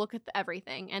mind to look at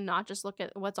everything and not just look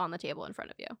at what's on the table in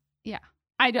front of you. Yeah.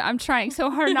 I'm trying so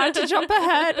hard not to jump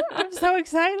ahead. I'm so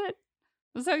excited.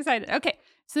 Okay.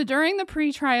 So during the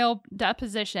pretrial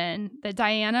deposition that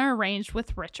Diana arranged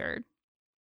with Richard,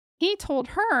 he told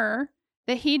her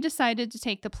that he decided to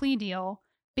take the plea deal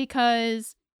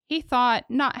because he thought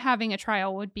not having a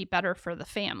trial would be better for the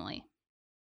family.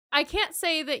 I can't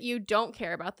say that you don't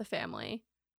care about the family,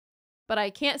 but I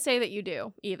can't say that you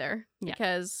do either. Yeah.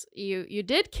 Because you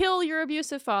did kill your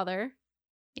abusive father.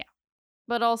 Yeah.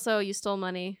 But also you stole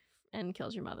money and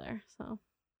killed your mother. So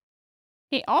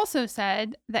he also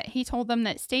said that he told them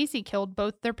that Stacy killed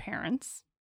both their parents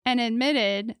and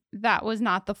admitted that was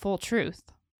not the full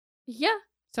truth. Yeah.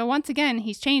 So once again,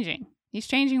 he's changing. He's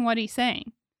changing what he's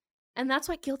saying. And that's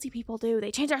what guilty people do.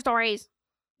 They change their stories.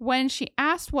 When she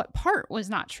asked what part was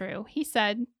not true, he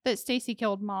said that Stacy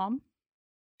killed Mom.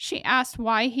 She asked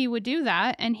why he would do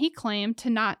that, and he claimed to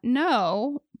not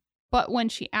know. But when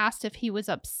she asked if he was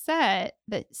upset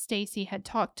that Stacy had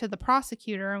talked to the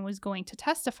prosecutor and was going to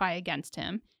testify against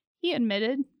him, he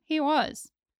admitted he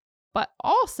was. But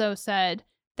also said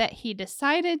that he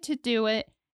decided to do it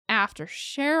after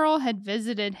Cheryl had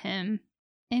visited him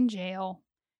in jail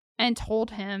and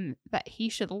told him that he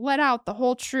should let out the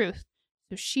whole truth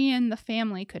so she and the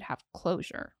family could have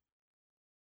closure.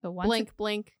 So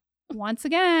blink. Once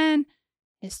again,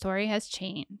 his story has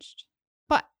changed.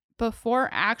 But before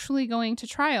actually going to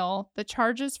trial, the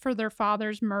charges for their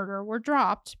father's murder were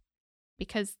dropped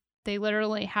because they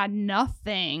literally had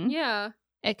nothing. Yeah.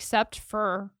 Except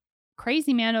for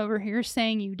crazy man over here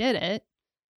saying you did it.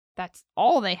 That's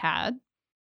all they had.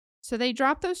 So they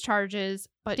dropped those charges,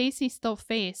 but Stacy still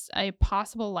faced a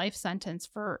possible life sentence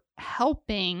for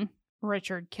helping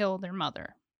Richard kill their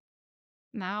mother.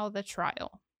 Now the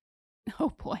trial. Oh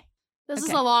boy. This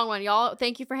is a long one, y'all.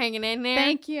 Thank you for hanging in there.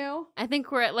 Thank you. I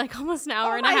think we're at like almost an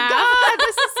hour and a half. Oh my God,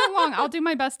 this is so long. I'll do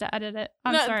my best to edit it.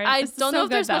 I'm sorry. I don't know if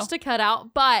there's much to cut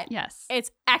out, but yes,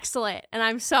 it's excellent. And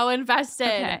I'm so invested.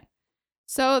 Okay.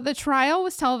 So the trial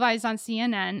was televised on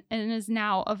CNN and is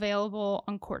now available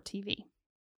on Court TV.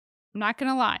 I'm not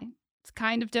going to lie. It's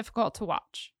kind of difficult to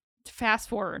watch. fast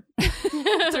forward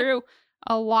through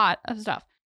a lot of stuff.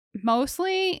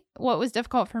 Mostly what was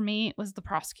difficult for me was the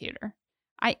prosecutor.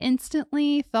 I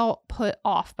instantly felt put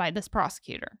off by this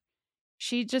prosecutor.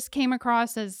 She just came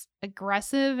across as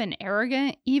aggressive and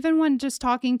arrogant, even when just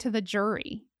talking to the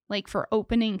jury, like for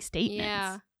opening statements.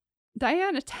 Yeah.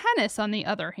 Diana Tennis, on the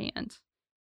other hand,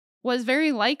 was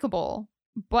very likable,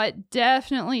 but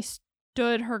definitely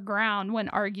stood her ground when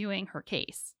arguing her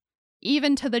case.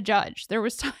 Even to the judge. There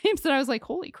was times that I was like,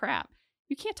 holy crap,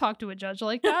 you can't talk to a judge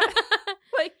like that.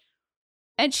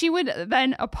 And she would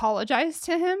then apologize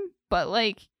to him, but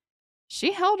like,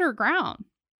 she held her ground.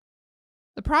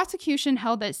 The prosecution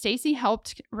held that Stacy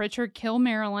helped Richard kill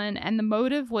Marilyn, and the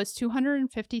motive was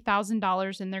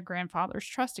 $250,000 in their grandfather's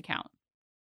trust account.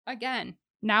 Again,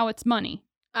 now it's money.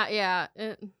 Yeah.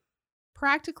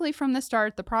 Practically from the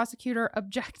start, the prosecutor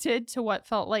objected to what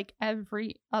felt like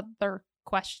every other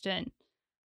question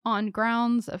on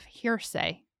grounds of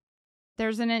hearsay.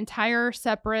 There's an entire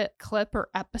separate clip or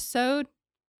episode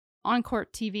on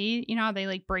court TV. You know how they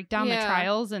like break down the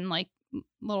trials in like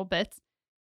little bits?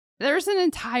 There's an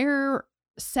entire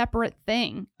separate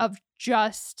thing of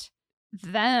just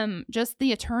them, just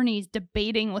the attorneys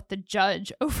debating with the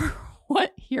judge over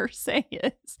what hearsay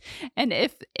is. And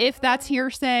if that's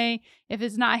hearsay, if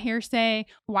it's not hearsay,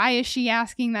 why is she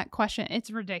asking that question? It's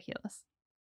ridiculous.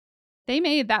 They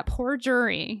made that poor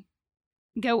jury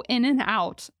go in and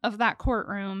out of that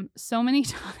courtroom so many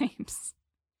times,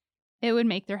 it would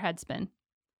make their head spin.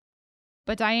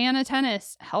 But Diana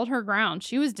Tennis held her ground.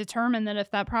 She was determined that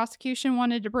if that prosecution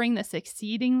wanted to bring this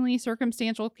exceedingly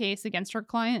circumstantial case against her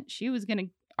client, she was going to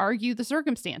argue the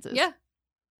circumstances. Yeah.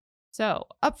 So,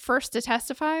 up first to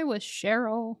testify was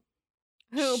Cheryl.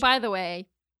 Who, by the way,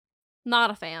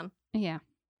 not a fan. Yeah.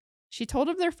 She told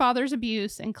of their father's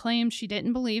abuse and claimed she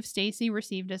didn't believe Stacy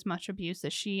received as much abuse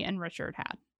as she and Richard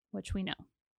had, which we know.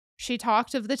 She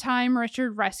talked of the time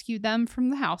Richard rescued them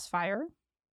from the house fire.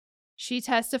 She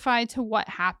testified to what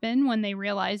happened when they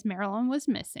realized Marilyn was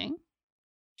missing.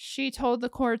 She told the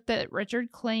court that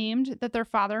Richard claimed that their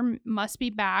father must be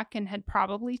back and had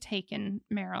probably taken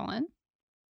Marilyn.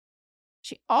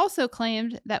 She also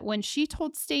claimed that when she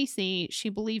told Stacy she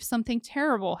believed something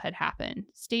terrible had happened,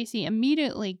 Stacy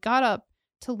immediately got up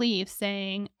to leave,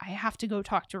 saying, I have to go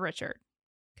talk to Richard.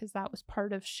 Because that was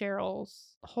part of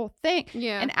Cheryl's whole thing.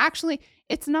 Yeah. And actually,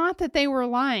 it's not that they were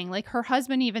lying. Like, her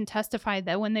husband even testified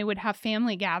that when they would have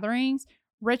family gatherings,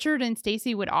 Richard and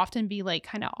Stacy would often be like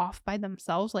kind of off by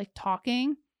themselves, like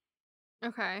talking.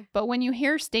 Okay. But when you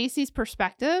hear Stacy's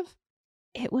perspective,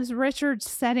 it was Richard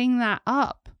setting that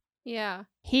up. Yeah.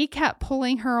 He kept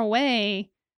pulling her away,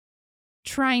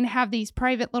 trying to have these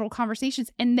private little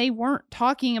conversations, and they weren't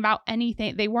talking about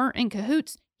anything. They weren't in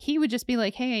cahoots. He would just be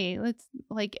like, hey, let's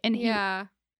like, and he. Yeah.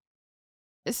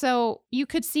 So you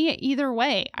could see it either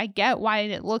way. I get why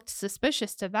it looked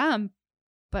suspicious to them,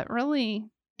 but really,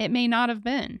 it may not have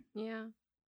been. Yeah.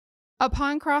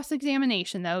 Upon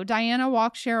cross-examination, though, Diana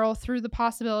walked Cheryl through the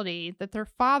possibility that their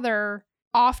father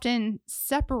often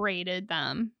separated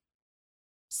them,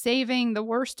 saving the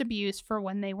worst abuse for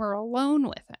when they were alone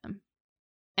with him.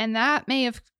 And that may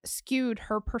have skewed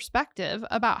her perspective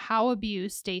about how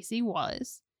abused Stacy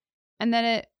was, and that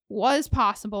it was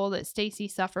possible that Stacy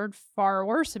suffered far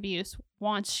worse abuse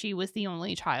once she was the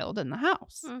only child in the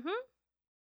house. Mm-hmm.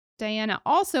 Diana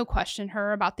also questioned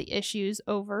her about the issues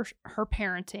over her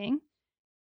parenting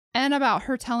and about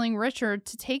her telling Richard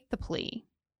to take the plea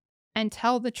and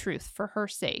tell the truth for her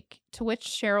sake, to which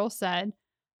Cheryl said,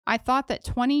 I thought that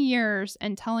 20 years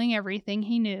and telling everything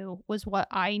he knew was what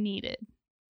I needed.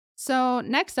 So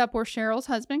next up were Cheryl's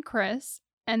husband, Chris,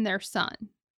 and their son.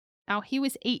 Now, he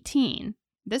was 18.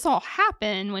 This all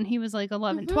happened when he was like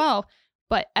 11, 12.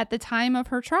 But at the time of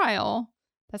her trial,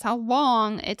 that's how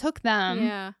long it took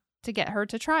them to get her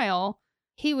to trial.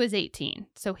 He was 18,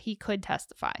 so he could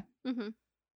testify. Mm-hmm.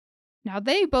 Now,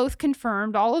 they both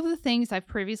confirmed all of the things I've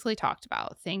previously talked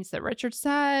about. Things that Richard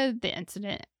said, the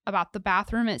incident about the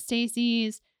bathroom at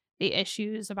Stacy's, the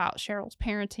issues about Cheryl's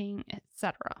parenting,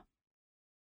 etc.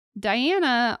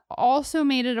 Diana also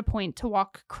made it a point to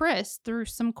walk Chris through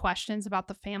some questions about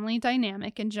the family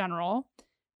dynamic in general,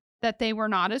 that they were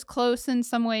not as close in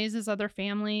some ways as other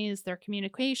families. Their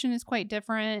communication is quite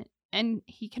different. And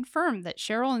he confirmed that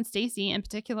Cheryl and Stacy in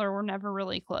particular were never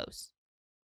really close.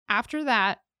 After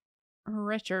that,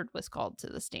 Richard was called to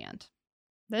the stand.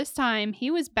 This time,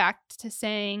 he was back to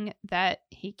saying that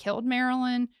he killed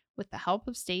Marilyn with the help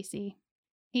of Stacy.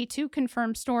 He too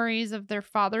confirmed stories of their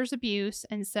father's abuse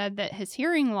and said that his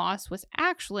hearing loss was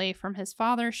actually from his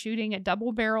father shooting a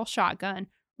double-barrel shotgun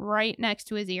right next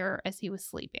to his ear as he was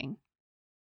sleeping.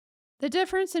 The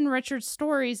difference in Richard's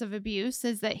stories of abuse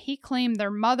is that he claimed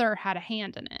their mother had a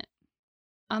hand in it,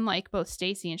 unlike both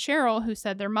Stacy and Cheryl, who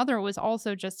said their mother was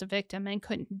also just a victim and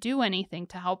couldn't do anything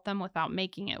to help them without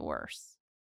making it worse.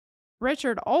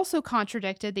 Richard also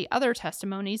contradicted the other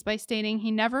testimonies by stating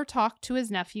he never talked to his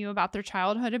nephew about their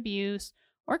childhood abuse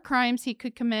or crimes he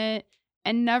could commit,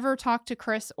 and never talked to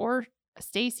Chris or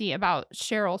Stacy about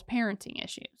Cheryl's parenting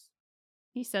issues.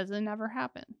 He says it never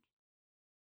happened.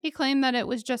 He claimed that it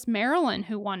was just Marilyn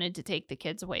who wanted to take the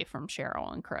kids away from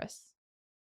Cheryl and Chris.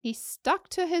 He stuck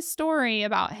to his story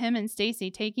about him and Stacy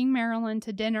taking Marilyn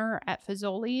to dinner at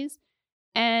Fazoli's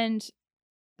and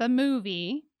the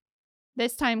movie,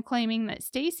 this time claiming that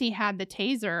Stacy had the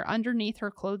taser underneath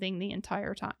her clothing the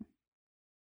entire time.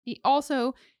 He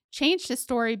also changed his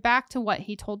story back to what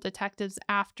he told detectives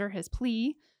after his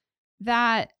plea,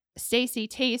 that Stacy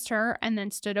tased her and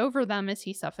then stood over them as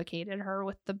he suffocated her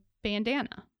with the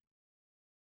bandana.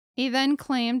 He then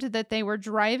claimed that they were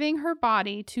driving her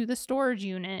body to the storage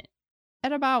unit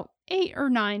at about 8 or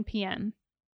 9 p.m.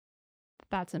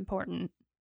 That's important.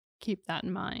 Keep that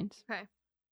in mind. Okay.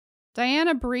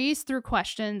 Diana breezed through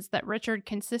questions that Richard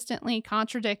consistently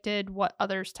contradicted what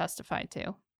others testified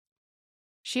to.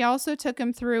 She also took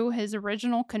him through his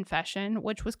original confession,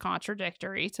 which was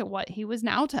contradictory to what he was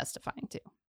now testifying to.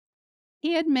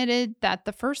 He admitted that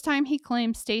the first time he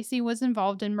claimed Stacy was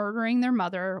involved in murdering their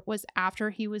mother was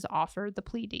after he was offered the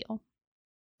plea deal.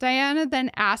 Diana then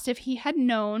asked if he had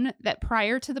known that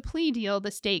prior to the plea deal,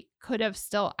 the state could have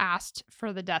still asked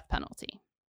for the death penalty.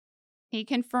 He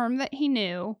confirmed that he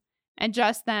knew, and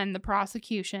just then the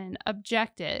prosecution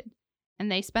objected,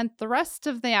 and they spent the rest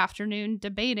of the afternoon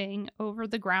debating over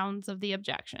the grounds of the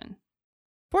objection.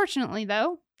 Fortunately,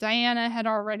 though, Diana had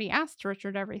already asked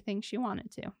Richard everything she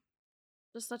wanted to.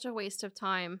 Just such a waste of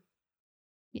time.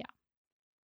 Yeah.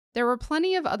 There were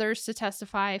plenty of others to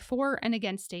testify for and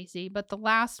against Stacy, but the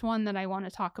last one that I want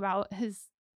to talk about is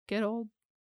good old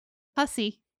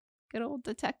Hussey. Good old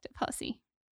Detective Hussey.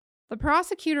 The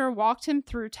prosecutor walked him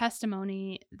through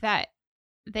testimony that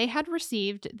they had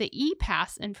received the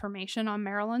e-pass information on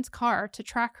Marilyn's car to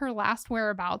track her last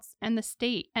whereabouts, and the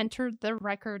state entered the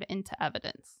record into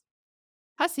evidence.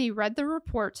 Hussey read the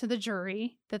report to the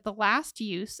jury that the last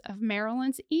use of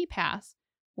Marilyn's e-pass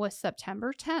was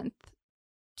September 10th,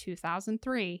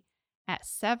 2003 at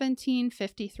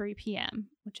 17:53 p.m.,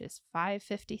 which is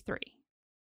 5:53.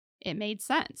 It made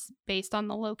sense based on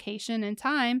the location and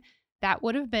time. That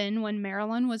would have been when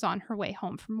Marilyn was on her way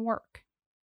home from work.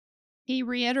 He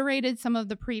reiterated some of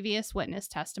the previous witness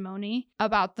testimony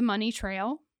about the money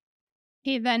trail.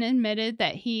 He then admitted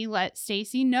that he let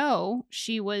Stacy know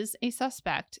she was a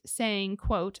suspect, saying,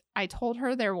 quote, "I told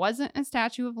her there wasn't a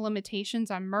statute of limitations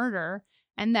on murder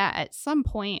and that at some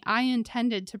point I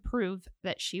intended to prove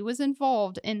that she was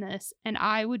involved in this and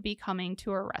I would be coming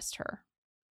to arrest her."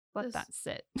 Let that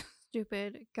sit.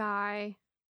 Stupid guy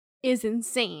is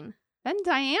insane. Then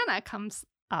Diana comes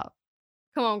up.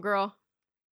 Come on, girl.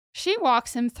 She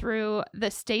walks him through the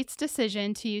state's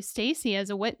decision to use Stacy as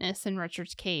a witness in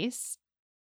Richard's case.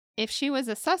 If she was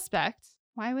a suspect,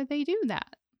 why would they do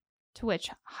that? To which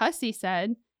Hussey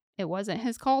said it wasn't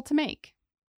his call to make.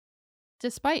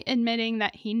 Despite admitting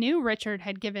that he knew Richard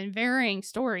had given varying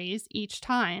stories each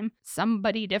time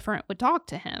somebody different would talk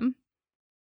to him,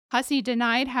 Hussey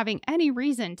denied having any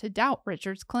reason to doubt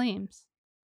Richard's claims.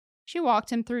 She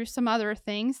walked him through some other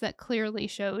things that clearly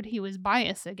showed he was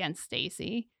biased against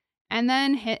Stacy, and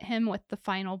then hit him with the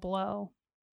final blow.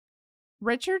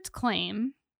 Richard's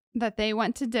claim that they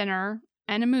went to dinner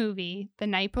and a movie the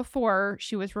night before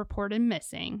she was reported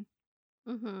missing.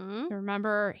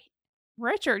 Remember,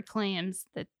 Richard claims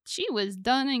that she was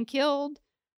done and killed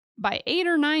by 8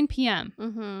 or 9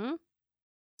 p.m.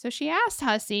 So she asked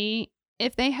Hussey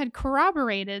if they had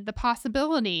corroborated the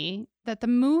possibility that the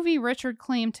movie Richard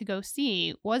claimed to go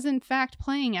see was in fact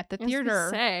playing at the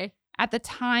theater at the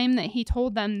time that he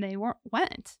told them they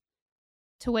went.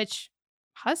 To which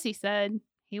Hussey said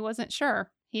he wasn't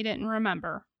sure. He didn't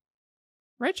remember.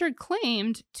 Richard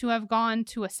claimed to have gone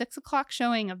to a 6 o'clock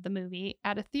showing of the movie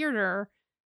at a theater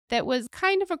that was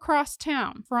kind of across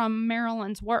town from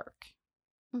Marilyn's work.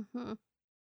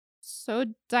 So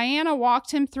Diana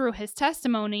walked him through his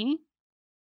testimony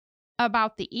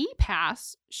about the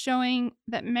e-pass, showing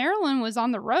that Marilyn was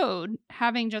on the road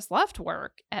having just left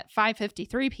work at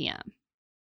 5:53 p.m.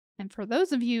 And for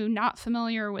those of you not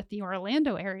familiar with the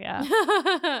Orlando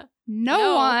area,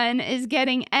 no one is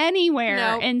getting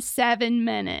anywhere in 7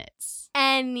 minutes.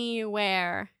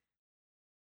 Anywhere.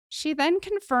 She then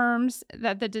confirms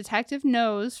that the detective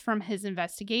knows from his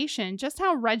investigation just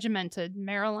how regimented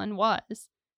Marilyn was,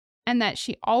 and that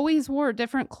she always wore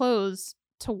different clothes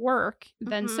to work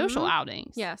than social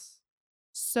outings. Yes.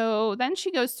 So then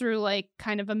she goes through like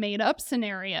kind of a made up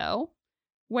scenario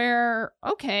where,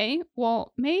 okay,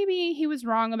 well, maybe he was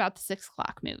wrong about the 6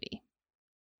 o'clock movie.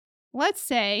 Let's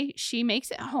say she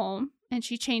makes it home and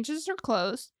she changes her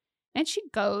clothes and she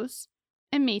goes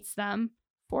and meets them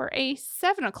for a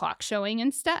 7 o'clock showing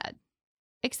instead.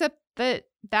 Except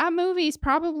that movie's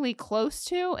probably close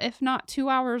to, if not 2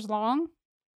 hours long,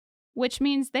 which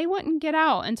means they wouldn't get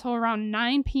out until around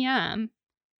 9 p.m.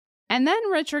 And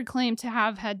then Richard claimed to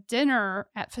have had dinner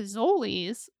at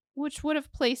Fazoli's, which would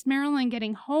have placed Marilyn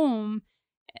getting home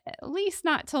at least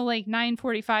not till like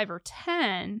 9:45 or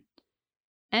 10.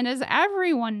 And as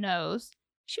everyone knows,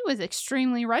 she was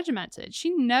extremely regimented. She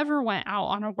never went out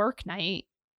on a work night.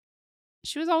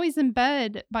 She was always in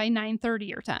bed by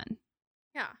 9:30 or 10.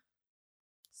 Yeah.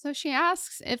 So she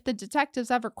asks if the detectives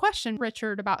ever questioned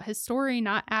Richard about his story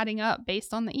not adding up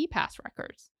based on the E-Pass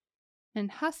records.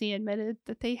 And Hussey admitted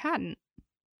that they hadn't.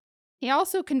 He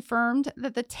also confirmed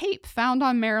that the tape found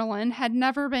on Marilyn had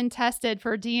never been tested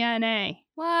for DNA.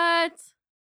 What?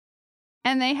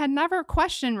 And they had never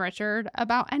questioned Richard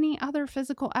about any other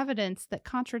physical evidence that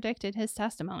contradicted his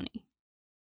testimony.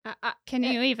 Can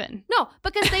you even? No,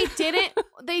 because they didn't.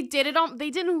 They didn't want to.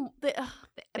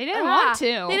 They didn't want to.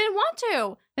 They didn't want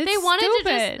to. It's they wanted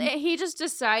stupid. to just. He just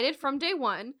decided from day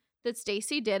one that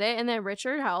Stacy did it, and that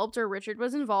Richard helped or Richard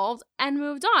was involved, and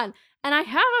moved on. And I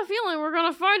have a feeling we're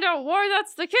gonna find out why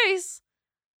that's the case.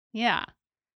 Yeah,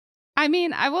 I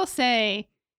mean, I will say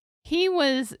he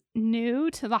was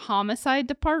new to the homicide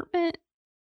department.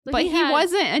 But he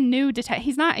wasn't a new detective.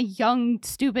 He's not a young,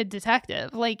 stupid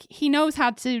detective. Like, he knows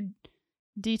how to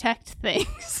detect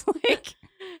things. Like,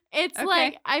 it's okay.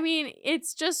 Like, I mean,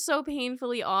 it's just so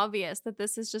painfully obvious that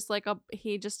this is just like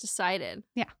he just decided.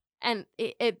 Yeah. And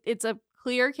it's a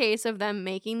clear case of them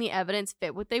making the evidence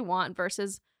fit what they want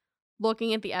versus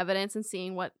looking at the evidence and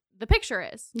seeing what the picture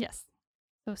is. Yes.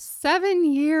 So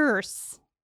 7 years.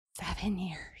 7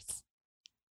 years.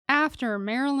 After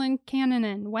Marilyn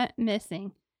Kananen went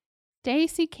missing,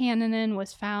 Stacy Kananen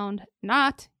was found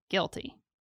not guilty.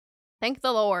 Thank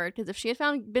the Lord, because if she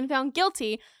had been found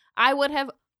guilty, I would have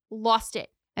lost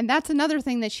it. And that's another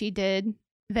thing that she did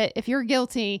that if you're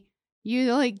guilty,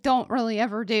 you like don't really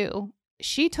ever do.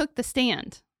 She took the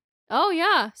stand. Oh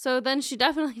yeah, so then she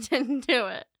definitely didn't do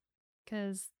it.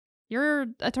 Because your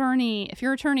attorney, if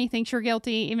your attorney thinks you're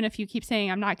guilty, even if you keep saying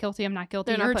I'm not guilty,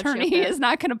 your attorney is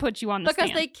not going to put you on the stand.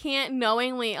 Because they can't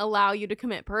knowingly allow you to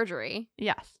commit perjury.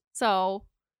 Yes. So,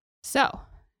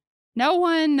 no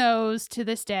one knows to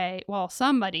this day, well,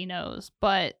 somebody knows,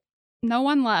 but no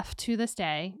one left to this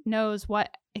day knows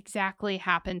what exactly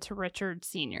happened to Richard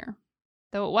Sr.,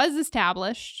 though it was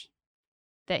established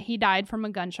that he died from a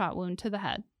gunshot wound to the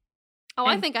head. Oh,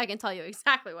 I think I can tell you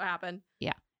exactly what happened.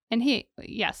 Yeah. And he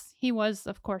was,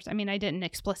 of course, I mean, I didn't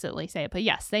explicitly say it, but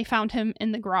yes, they found him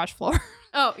in the garage floor.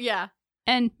 Oh, yeah.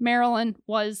 And Marilyn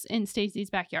was in Stacy's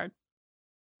backyard.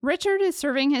 Richard is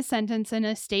serving his sentence in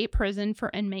a state prison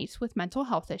for inmates with mental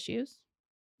health issues.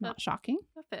 Not shocking.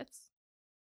 That fits.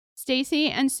 Stacy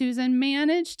and Susan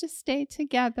managed to stay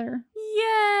together.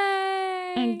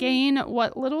 Yay! And gain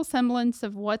what little semblance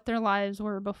of what their lives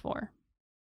were before.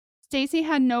 Stacy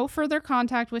had no further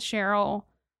contact with Cheryl,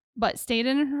 but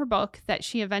stated in her book that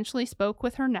she eventually spoke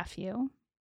with her nephew,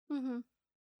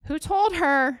 who told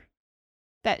her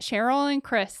that Cheryl and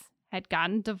Chris had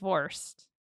gotten divorced.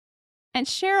 And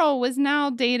Cheryl was now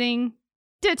dating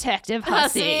Detective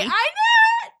Hussey.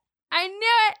 I knew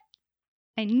it!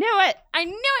 I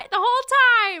knew it the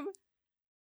whole time!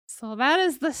 So that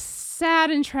is the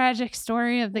sad and tragic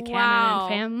story of the Kananen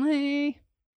family.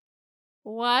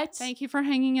 What? Thank you for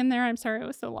hanging in there. I'm sorry it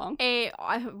was so long.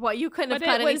 You couldn't have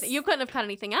cut anything. You couldn't have cut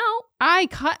anything out. I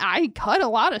cut a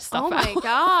lot of stuff out. Oh my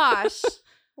gosh.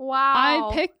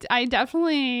 Wow. I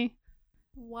definitely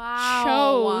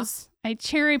chose. I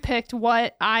cherry picked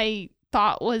what I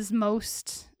thought was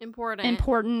most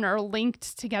important or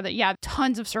linked together. Yeah,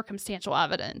 tons of circumstantial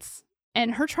evidence.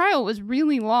 And her trial was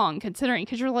really long considering,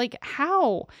 because you're like,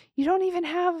 how? You don't even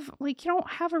have, you don't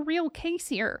have a real case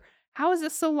here. How is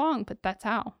this so long? But that's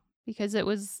how. Because it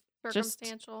was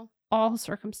circumstantial. Just all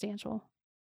circumstantial.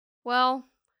 Well,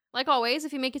 like always,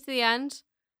 if you make it to the end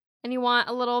and you want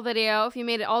a little video, if you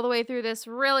made it all the way through this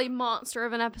really monster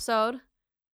of an episode,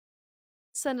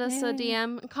 send us a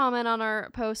DM, comment on our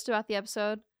post about the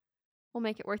episode. We'll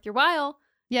make it worth your while.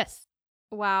 Yes.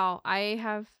 Wow.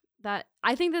 I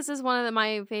think this is one of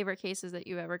my favorite cases that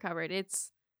you've ever covered.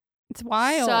 It's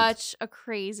wild. Such a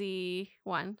crazy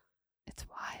one. It's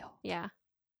wild. Yeah.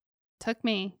 Took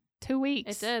me 2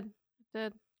 weeks. It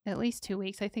did. at least 2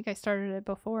 weeks. I think I started it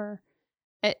before.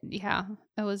 It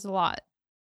was a lot.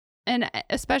 And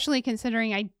especially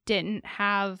considering I didn't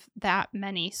have that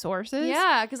many sources.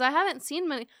 Yeah, because I haven't seen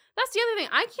many. That's the other thing.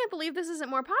 I can't believe this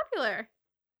isn't more popular.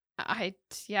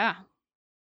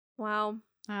 Wow.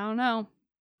 I don't know.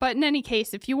 But in any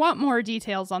case, if you want more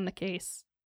details on the case.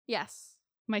 Yes.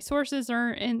 My sources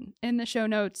are in the show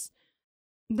notes.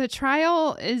 The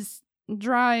trial is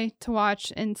dry to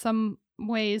watch in some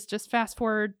ways. Just fast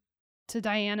forward to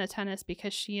Diana Tennis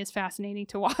because she is fascinating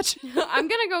to watch. I'm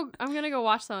gonna go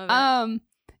watch some of it.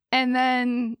 And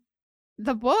then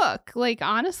the book, like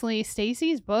honestly,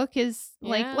 Stacey's book is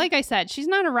like I said, she's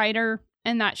not a writer,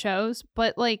 and that shows,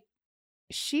 but like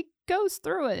she goes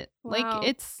through it. Wow. Like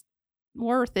it's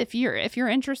worth if you're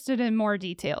interested in more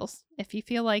details. If you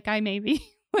feel like I may be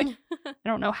like I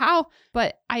don't know how,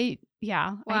 but I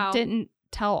didn't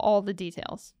tell all the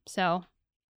details. So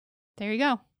there you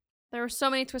go. There were so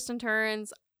many twists and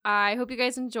turns. I hope you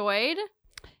guys enjoyed.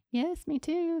 Yes, me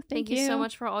too. Thank you so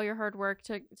much for all your hard work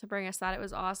to bring us that. It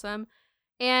was awesome.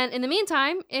 And in the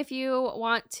meantime, if you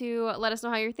want to let us know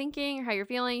how you're thinking or how you're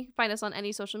feeling, find us on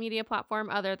any social media platform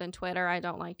other than Twitter. I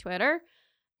don't like Twitter.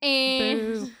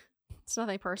 And Boo. It's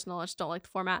nothing personal. I just don't like the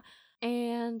format.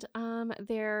 And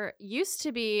there used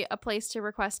to be a place to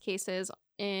request cases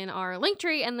in our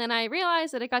Linktree, and then I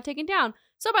realized that it got taken down.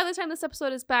 So by the time this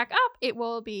episode is back up, it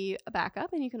will be back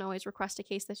up, and you can always request a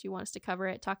case that you want us to cover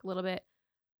it, talk a little bit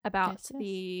about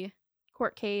the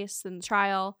court case and the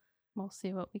trial. We'll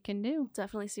see what we can do.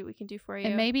 Definitely see what we can do for you.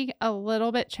 It may be a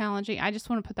little bit challenging. I just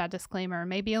want to put that disclaimer. It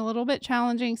may be a little bit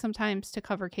challenging sometimes to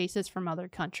cover cases from other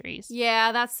countries.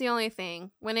 Yeah, that's the only thing.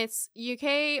 When it's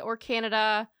UK or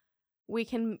Canada, we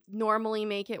can normally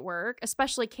make it work,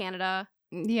 especially Canada.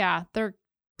 Yeah, their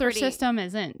system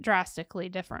isn't drastically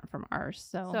different from ours.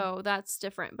 So that's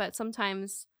different. But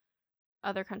sometimes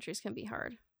other countries can be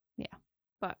hard. Yeah.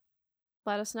 But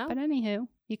let us know. But anywho,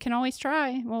 you can always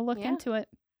try. We'll look into it.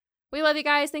 We love you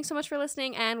guys. Thanks so much for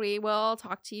listening, and we will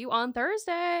talk to you on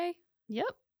Thursday.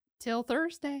 Yep. Till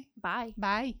Thursday. Bye.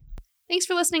 Bye. Thanks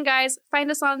for listening, guys.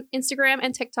 Find us on Instagram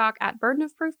and TikTok at Burden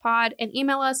of Proof Pod and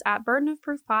email us at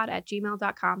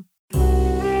burdenofproofpod@gmail.com.